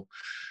emotional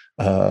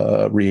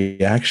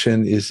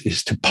reaction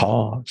is to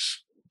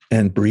pause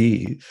and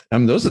breathe.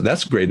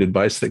 That's great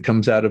advice that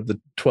comes out of the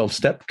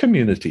 12-step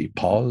community.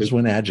 Pause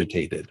when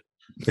agitated.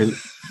 And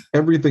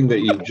everything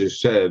that you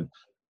just said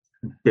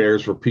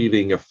bears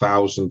repeating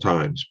 1,000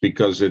 times,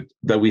 because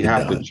we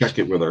have to check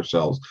it with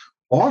ourselves.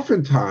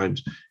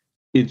 Oftentimes,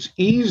 it's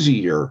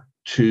easier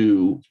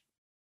to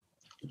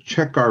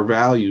check our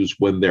values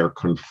when they're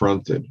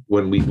confronted,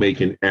 when we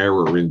make an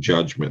error in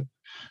judgment.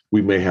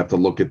 We may have to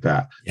look at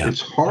that. Yeah.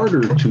 It's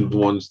harder to the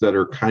ones that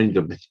are kind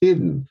of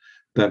hidden,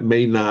 that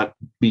may not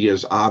be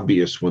as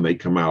obvious when they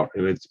come out.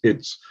 And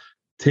it's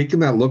taking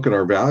that look at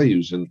our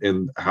values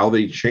and how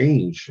they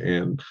change,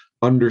 and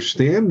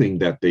understanding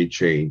that they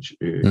change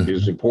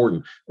is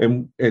important.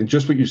 And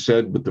just what you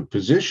said with the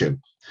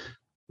physician,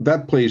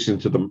 that plays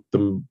into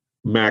the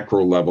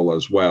macro level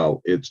as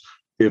well. It's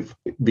if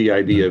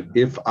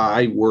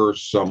I were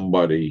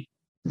somebody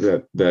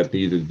that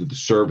needed the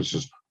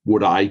services,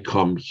 would I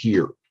come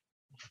here?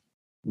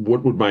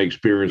 What would my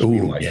experience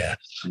be like? Yes.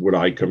 Would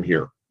I come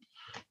here?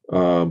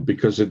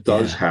 Because it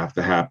does have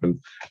to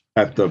happen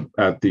at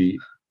the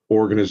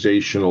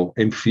organizational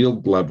and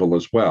field level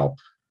as well.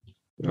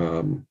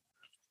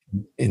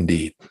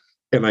 Indeed.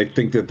 And I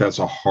think that's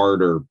a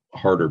harder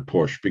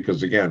push,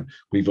 because again,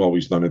 we've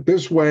always done it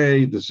this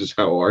way. This is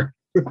how our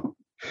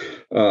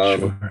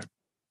sure.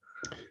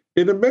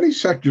 In many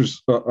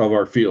sectors of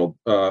our field,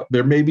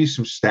 there may be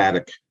some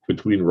static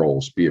between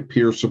roles, be it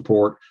peer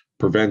support,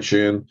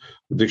 prevention,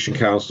 addiction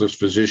counselors,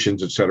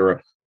 physicians,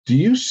 etc. Do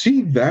you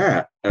see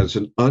that as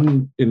an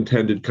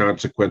unintended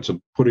consequence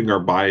of putting our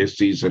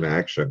biases in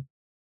action?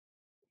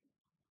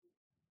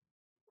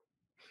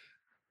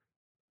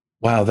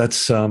 Wow,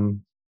 that's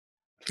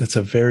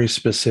a very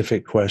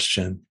specific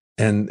question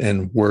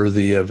and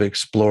worthy of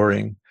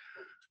exploring.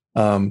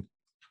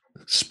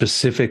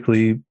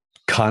 Specifically,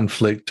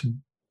 conflict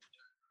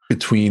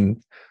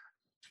between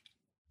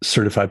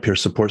certified peer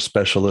support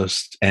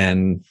specialists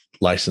and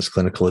licensed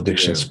clinical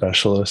addiction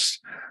specialists.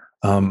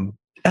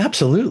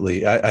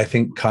 Absolutely. I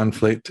think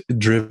conflict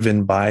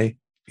driven by,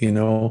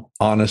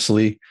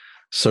 honestly,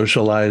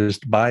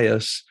 socialized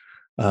bias,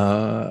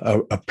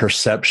 a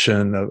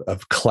perception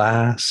of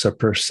class, a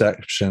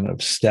perception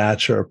of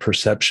stature, a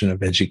perception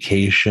of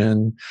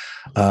education,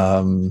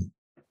 a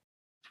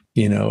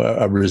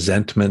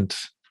resentment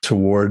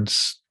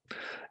towards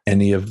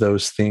any of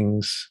those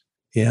things.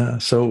 Yeah.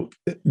 So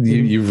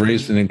you've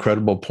raised an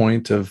incredible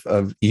point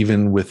of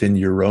even within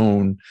your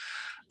own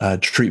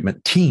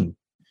treatment team,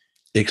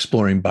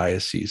 exploring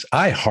biases.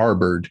 I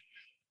harbored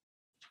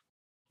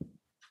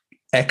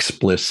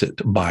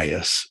explicit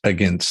bias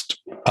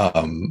against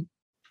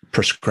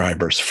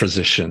prescribers,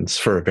 physicians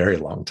for a very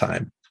long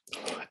time,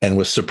 and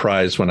was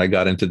surprised when I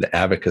got into the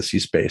advocacy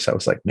space. I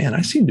was like, man,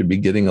 I seem to be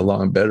getting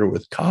along better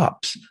with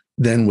cops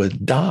than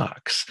with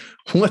docs.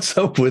 What's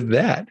up with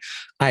that?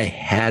 I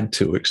had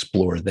to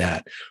explore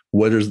that.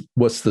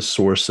 What's the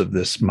source of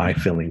this, my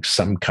feeling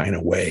some kind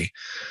of way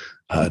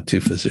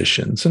to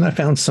physicians? And I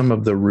found some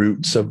of the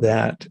roots of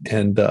that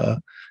and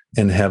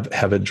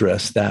have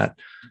addressed that.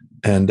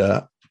 And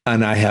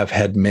I have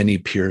had many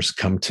peers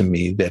come to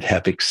me that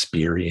have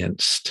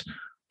experienced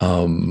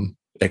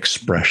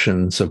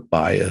expressions of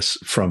bias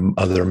from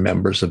other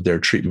members of their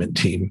treatment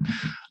team,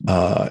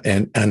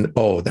 and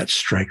that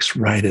strikes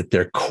right at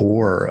their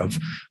core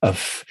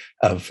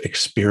of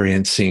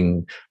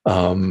experiencing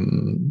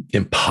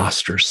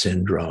imposter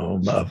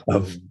syndrome, of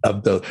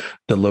the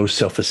low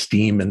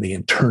self-esteem and the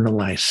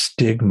internalized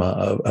stigma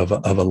of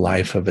a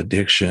life of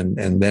addiction,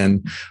 and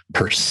then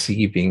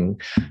perceiving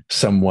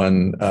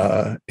someone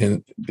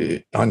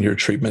on your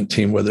treatment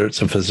team, whether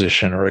it's a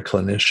physician or a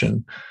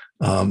clinician,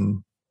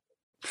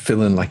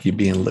 feeling like you're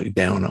being looked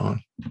down on.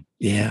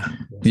 Yeah.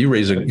 You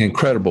raise an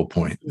incredible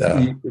point.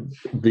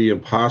 The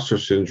imposter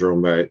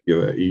syndrome that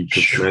you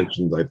just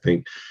mentioned, I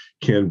think,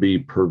 can be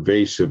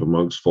pervasive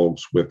amongst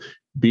folks with,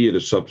 be it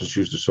a substance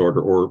use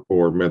disorder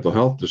or mental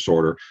health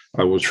disorder.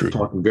 I was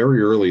talking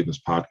very early in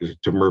this podcast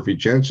to Murphy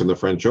Jensen, the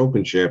French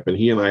Open champ, and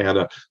he and I had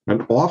an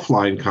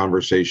offline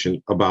conversation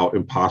about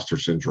imposter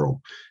syndrome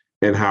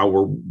and how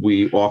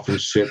we often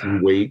sit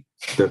and wait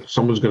that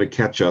someone's going to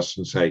catch us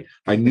and say,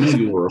 "I knew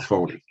you were a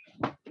phony."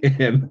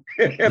 And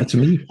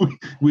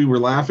we were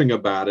laughing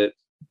about it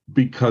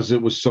because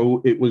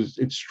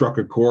it struck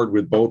a chord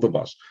with both of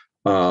us.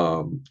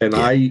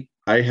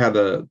 I had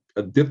a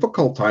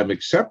difficult time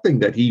accepting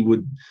that he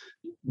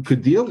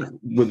could deal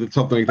with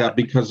something like that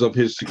because of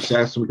his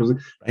success. And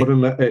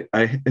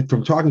but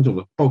from talking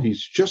to him,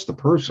 he's just a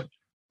person.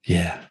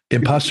 Yeah.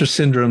 Imposter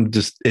syndrome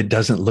it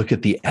doesn't look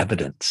at the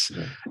evidence.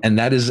 Yeah. And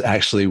that is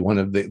actually one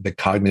of the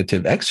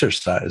cognitive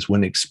exercise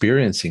when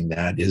experiencing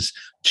that is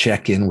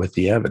check in with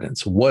the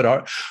evidence. What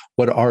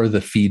are the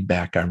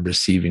feedback I'm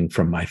receiving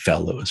from my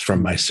fellows,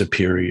 from my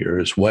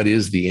superiors? What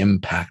is the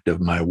impact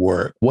of my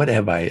work? What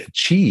have I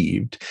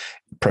achieved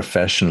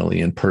professionally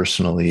and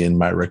personally in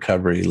my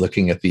recovery?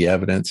 Looking at the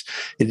evidence,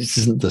 it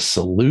isn't the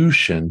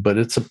solution, but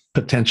it's a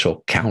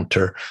potential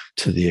counter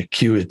to the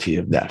acuity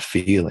of that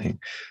feeling.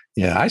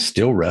 Yeah, I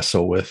still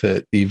wrestle with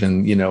it,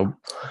 even,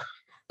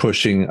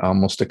 pushing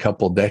almost a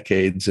couple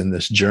decades in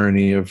this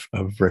journey of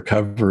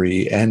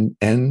recovery and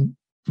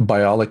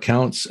by all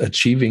accounts,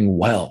 achieving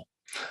well.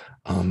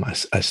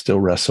 I still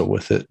wrestle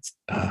with it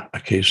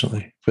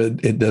occasionally,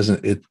 but it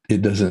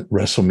doesn't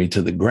wrestle me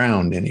to the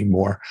ground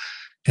anymore.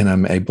 And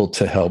I'm able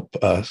to help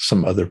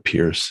some other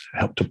peers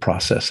help to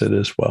process it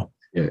as well.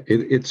 Yeah,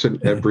 it's an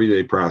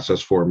everyday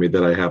process for me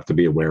that I have to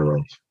be aware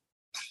of.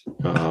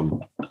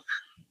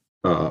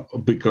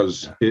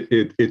 Because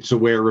it's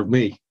aware of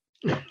me.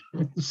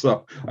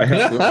 So I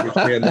have to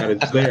understand that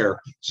it's there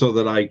so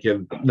that I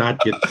can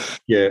not get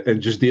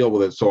and just deal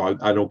with it so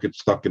I don't get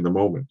stuck in the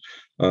moment.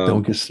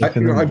 Don't get stuck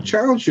in the moment. I've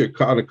challenged you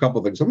on a couple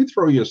of things. Let me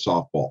throw you a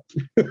softball.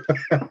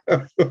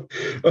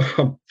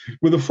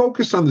 With a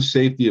focus on the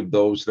safety of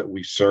those that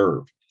we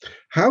serve,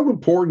 how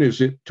important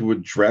is it to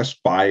address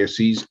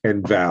biases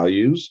and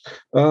values,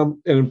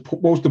 and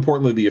most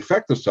importantly, the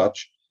effect of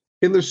such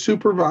in the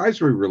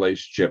supervisory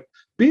relationship,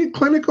 be it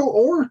clinical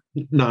or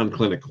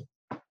non-clinical?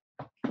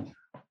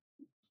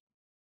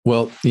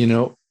 Well,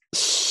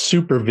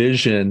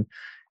 supervision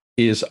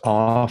is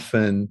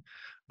often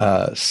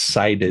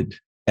cited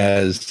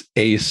as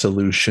a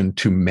solution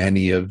to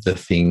many of the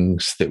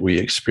things that we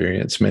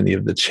experience, many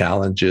of the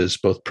challenges,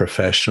 both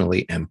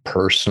professionally and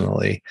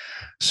personally.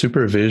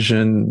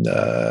 Supervision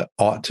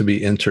ought to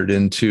be entered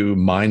into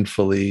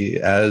mindfully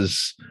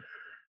as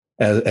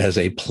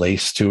a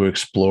place to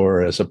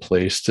explore, as a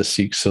place to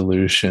seek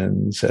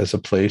solutions, as a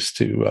place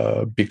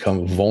to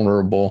become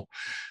vulnerable.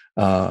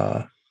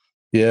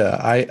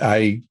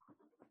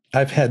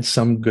 I've had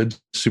some good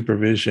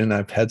supervision.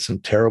 I've had some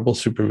terrible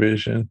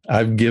supervision.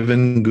 I've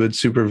given good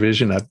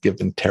supervision. I've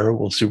given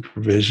terrible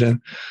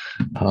supervision.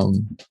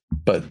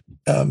 But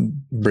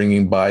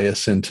bringing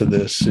bias into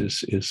this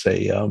is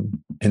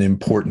an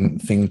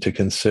important thing to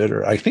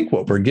consider. I think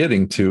what we're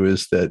getting to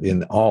is that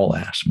in all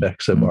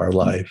aspects of our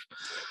life,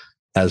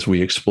 as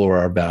we explore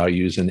our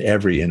values in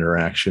every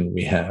interaction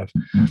we have,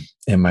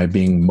 am I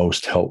being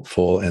most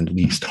helpful and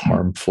least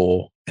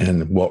harmful?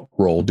 And what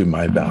role do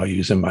my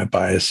values and my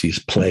biases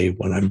play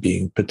when I'm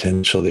being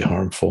potentially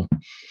harmful?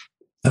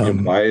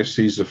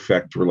 Biases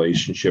affect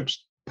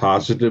relationships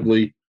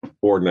positively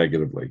or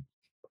negatively.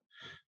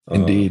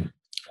 Indeed.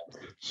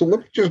 So let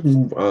me just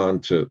move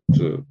on to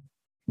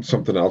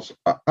something else.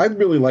 I'd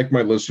really like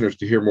my listeners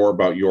to hear more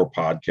about your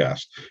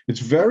podcast. It's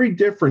very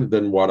different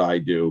than what I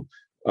do.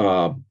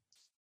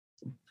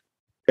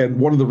 And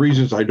one of the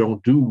reasons I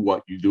don't do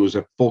what you do is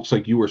that folks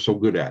like you are so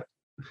good at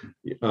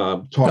it.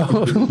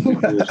 Talking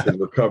to and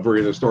recovery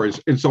and the stories.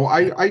 And so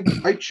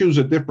I choose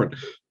a different,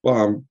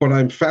 but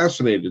I'm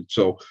fascinated.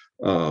 So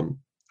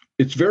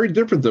it's very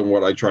different than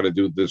what I try to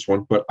do with this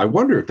one, but I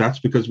wonder if that's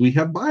because we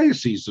have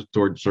biases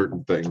towards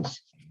certain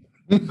things.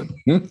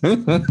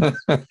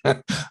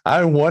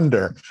 I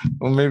wonder.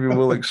 Well, maybe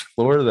we'll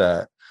explore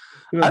that.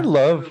 I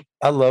love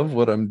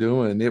what I'm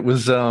doing. It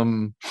was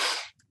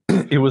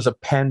a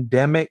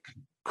pandemic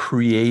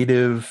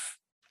creative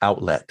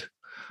outlet.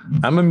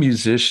 I'm a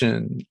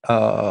musician,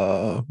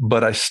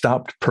 but I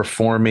stopped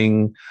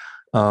performing,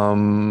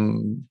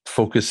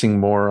 focusing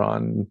more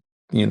on,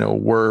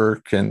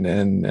 work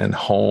and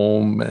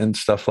home and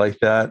stuff like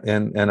that.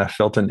 And I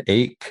felt an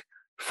ache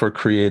for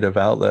creative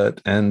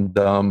outlet. And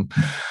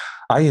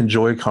I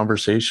enjoy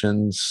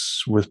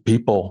conversations with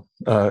people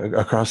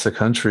across the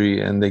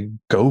country, and they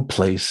go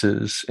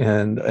places.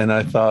 And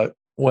I thought,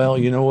 well,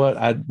 you know what?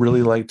 I'd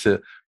really like to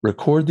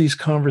record these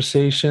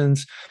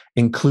conversations,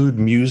 include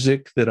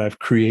music that I've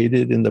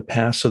created in the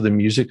past. So the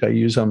music I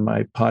use on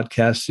my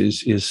podcast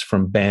is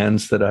from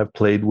bands that I've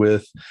played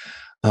with.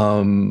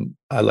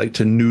 I like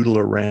to noodle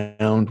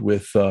around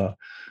with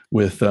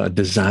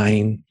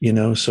design,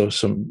 so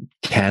some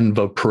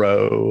Canva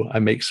Pro. I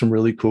make some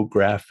really cool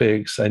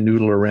graphics. I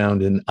noodle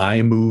around in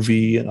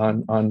iMovie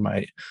on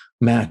my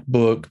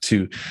MacBook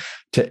to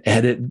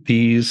edit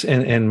these.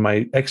 And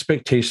my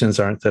expectations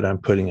aren't that I'm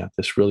putting out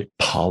this really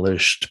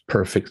polished,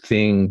 perfect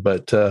thing,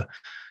 but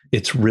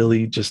it's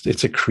really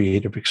it's a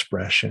creative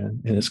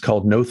expression. And it's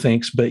called No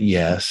Thanks, But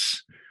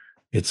Yes.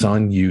 It's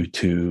on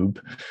YouTube.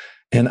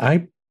 And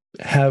I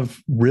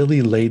have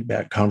really laid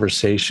back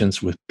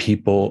conversations with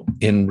people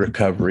in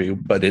recovery,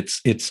 but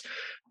it's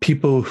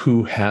people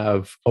who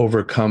have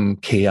overcome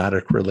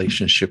chaotic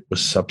relationship with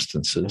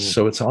substances.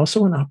 So it's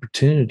also an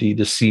opportunity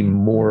to see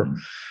more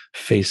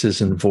faces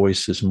and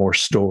voices, more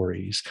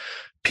stories,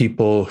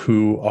 people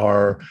who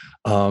are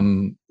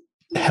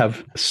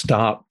have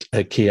stopped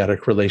a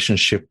chaotic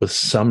relationship with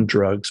some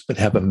drugs, but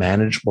have a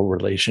manageable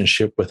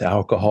relationship with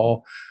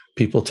alcohol,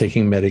 people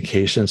taking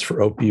medications for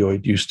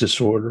opioid use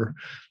disorder,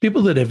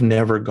 people that have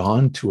never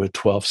gone to a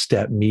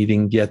 12-step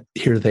meeting, yet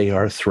here they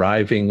are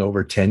thriving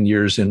over 10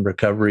 years in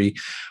recovery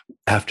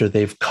after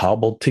they've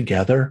cobbled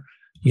together,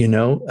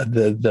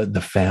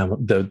 the family,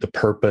 the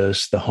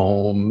purpose, the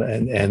home,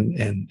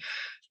 and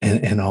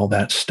all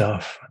that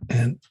stuff.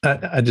 And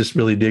I just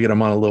really dig it.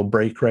 I'm on a little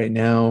break right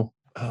now.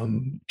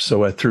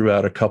 So I threw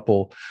out a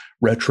couple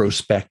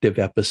retrospective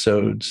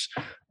episodes,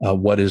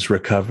 What is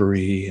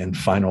Recovery and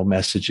Final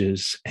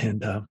Messages.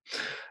 And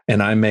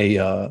I'm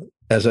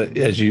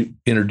as you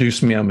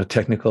introduced me, I'm a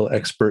technical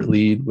expert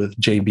lead with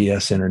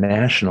JBS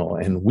International,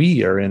 and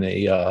we are in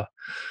a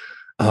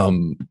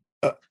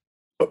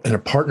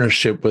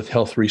partnership with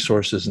Health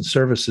Resources and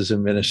Services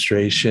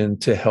Administration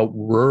to help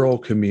rural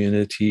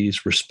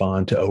communities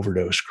respond to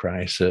overdose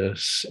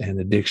crisis and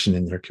addiction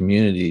in their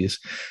communities.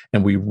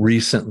 And we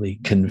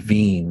recently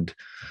convened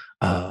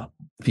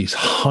these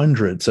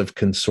hundreds of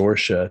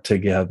consortia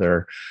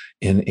together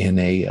in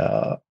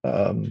a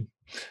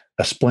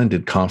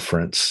splendid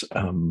conference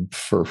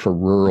for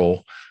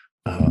rural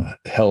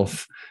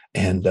health,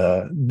 and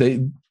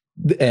they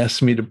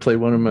asked me to play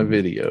one of my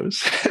videos.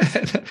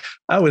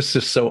 I was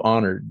just so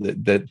honored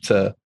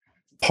that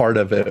part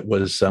of it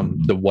was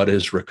the what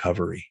is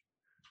recovery?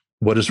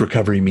 What does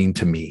recovery mean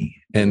to me?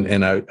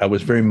 And I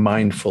was very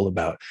mindful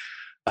about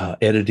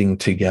editing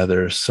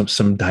together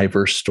some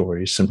diverse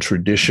stories, some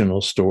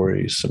traditional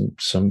stories,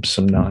 some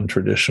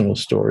non-traditional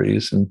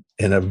stories,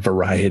 and a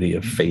variety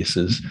of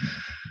faces.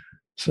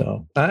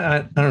 So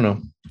I don't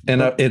know.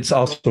 And it's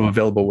also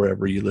available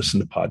wherever you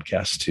listen to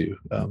podcasts too.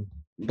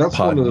 That's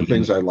one of the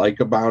things I like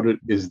about it,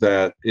 is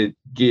that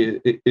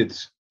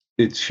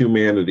it's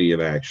humanity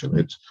in action.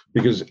 It's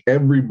because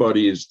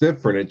everybody is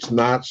different. It's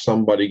not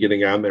somebody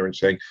getting on there and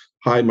saying,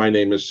 "Hi, my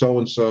name is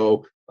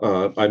so-and-so.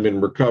 I'm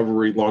in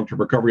recovery, long-term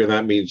recovery, and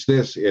that means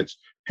this." It's,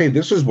 "Hey,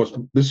 this is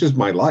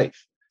my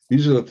life.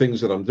 These are the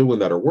things that I'm doing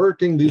that are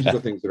working. These are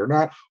the things that are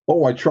not.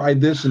 Oh, I tried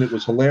this and it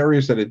was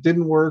hilarious and it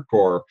didn't work."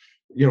 Or,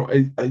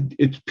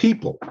 it's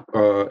people.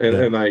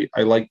 And I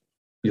like,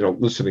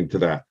 listening to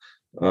that.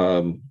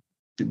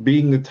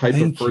 Being the type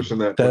of person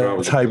that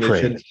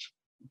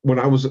when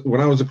I was a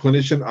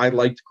clinician, I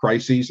liked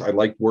crises. I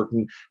liked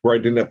working where I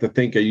didn't have to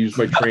think. I used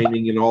my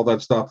training and all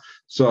that stuff.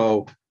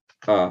 So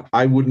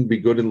I wouldn't be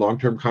good in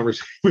long-term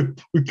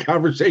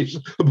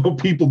conversations about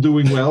people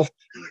doing well,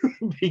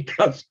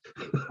 because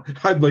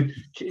I'd like,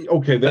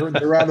 okay,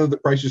 they're out of the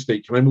crisis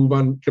state. Can I move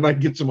on? Can I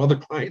get some other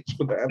clients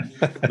for that?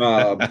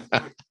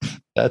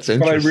 That's interesting.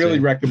 But I really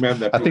recommend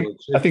that. I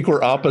think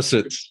we're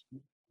opposites.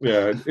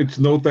 Yeah, it's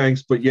No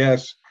Thanks, But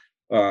Yes.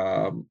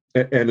 And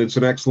it's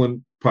an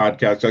excellent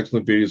podcast,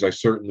 excellent videos. I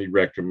certainly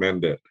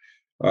recommend it.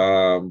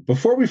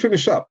 Before we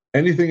finish up,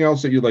 anything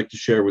else that you'd like to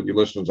share with your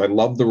listeners? I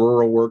love the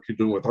rural work you're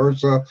doing with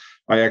HRSA.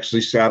 I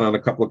actually sat on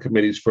a couple of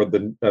committees for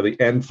the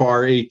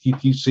NFAR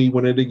ATTC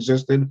when it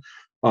existed.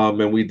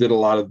 And we did a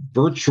lot of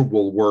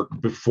virtual work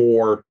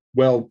before,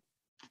 well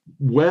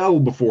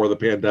before the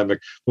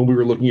pandemic, when we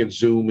were looking at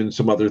Zoom and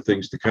some other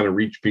things to kind of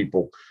reach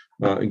people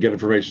and get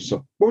information.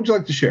 So what would you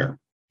like to share?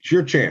 It's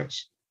your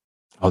chance.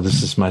 Oh,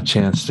 this is my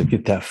chance to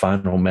get that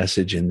final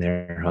message in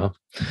there, huh?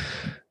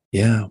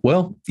 Yeah.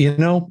 Well, I don't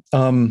know.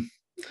 I'm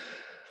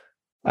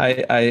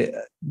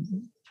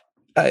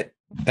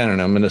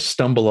going to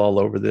stumble all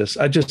over this.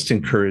 I just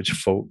encourage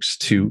folks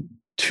to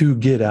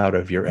get out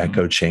of your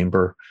echo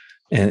chamber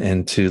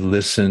and to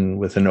listen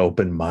with an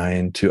open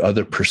mind to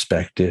other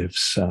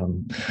perspectives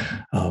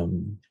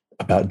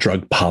about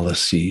drug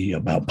policy,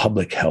 about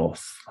public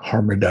health,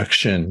 harm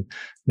reduction,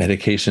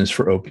 medications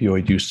for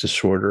opioid use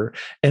disorder,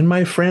 and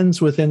my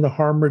friends within the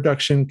harm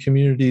reduction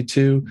community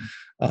too,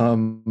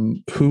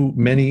 who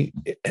many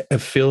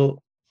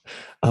feel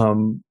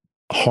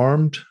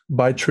harmed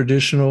by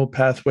traditional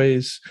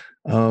pathways,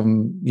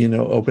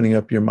 opening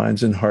up your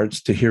minds and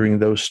hearts to hearing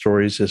those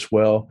stories as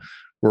well.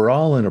 We're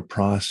all in a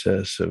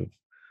process of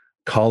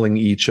calling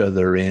each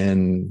other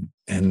in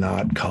and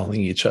not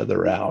calling each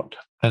other out.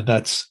 And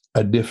that's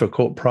a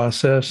difficult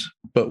process,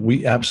 but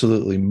we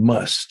absolutely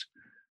must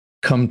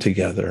come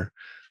together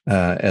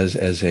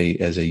as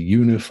a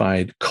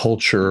unified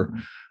culture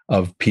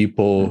of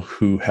people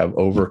who have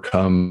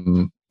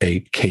overcome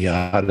a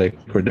chaotic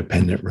or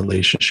dependent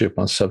relationship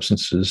on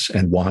substances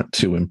and want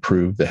to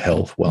improve the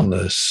health,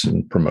 wellness,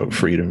 and promote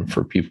freedom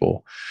for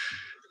people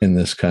in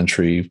this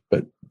country.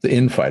 But the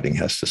infighting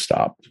has to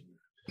stop.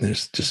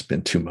 There's just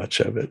been too much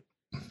of it.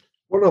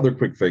 One other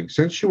quick thing.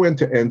 Since you went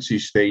to NC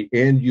State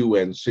and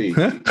UNC,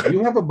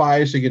 you have a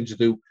bias against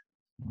Duke.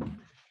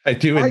 I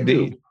do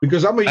indeed.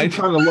 Because I'm a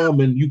UConn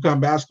alum and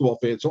UConn basketball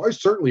fan, so I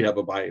certainly have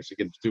a bias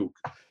against Duke.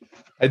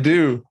 I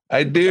do.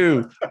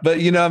 But,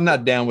 I'm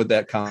not down with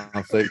that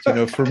conflict.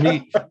 For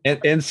me,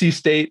 at NC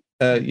State,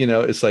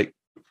 it's like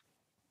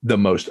the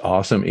most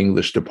awesome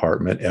English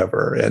department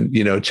ever. And,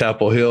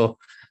 Chapel Hill,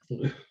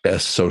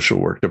 best social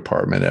work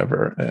department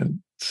ever.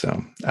 And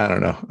so I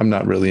don't know. I'm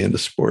not really into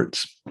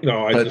sports.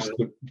 No,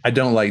 I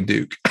don't like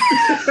Duke.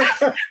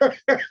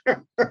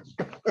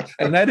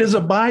 And that is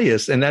a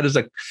bias. And that is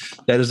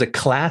a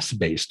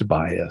class-based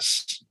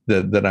bias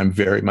that I'm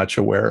very much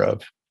aware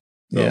of.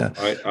 Yeah.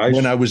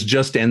 When I was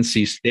just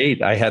NC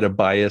State, I had a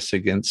bias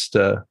against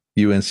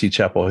UNC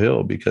Chapel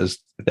Hill because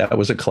that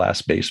was a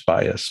class-based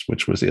bias,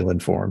 which was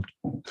ill-informed.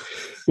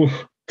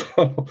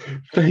 Well,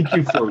 thank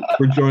you for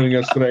joining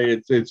us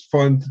today. It's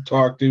fun to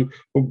talk to.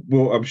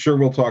 I'm sure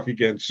we'll talk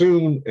again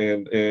soon,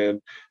 and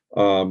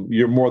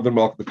you're more than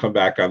welcome to come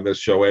back on this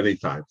show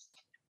anytime.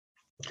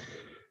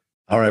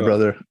 All right,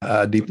 brother.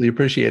 Deeply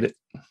appreciate it.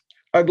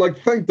 I'd like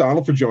to thank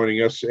Donald for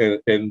joining us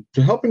and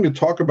to helping to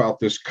talk about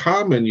this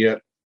common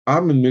yet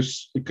often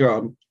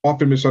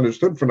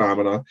misunderstood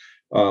phenomena.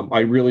 I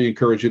really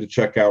encourage you to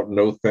check out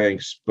No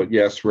Thanks, But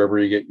Yes, wherever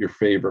you get your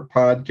favorite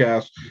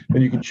podcast.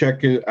 And you can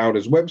check out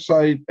his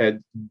website at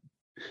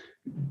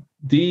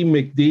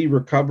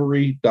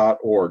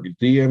dmcdrecovery.org,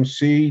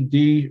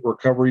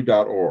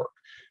 dmcdrecovery.org.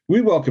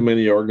 We welcome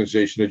any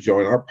organization to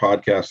join our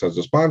podcast as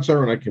a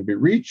sponsor, and I can be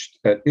reached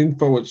at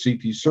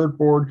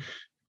info@CT-CertBoard.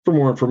 For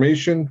more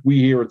information, we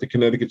here at the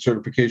Connecticut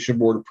Certification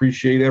Board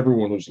appreciate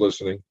everyone who's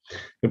listening.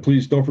 And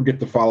please don't forget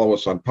to follow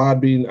us on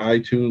Podbean,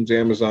 iTunes,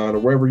 Amazon, or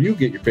wherever you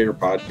get your favorite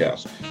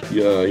podcasts.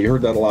 You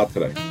heard that a lot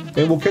today.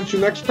 And we'll catch you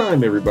next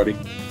time, everybody.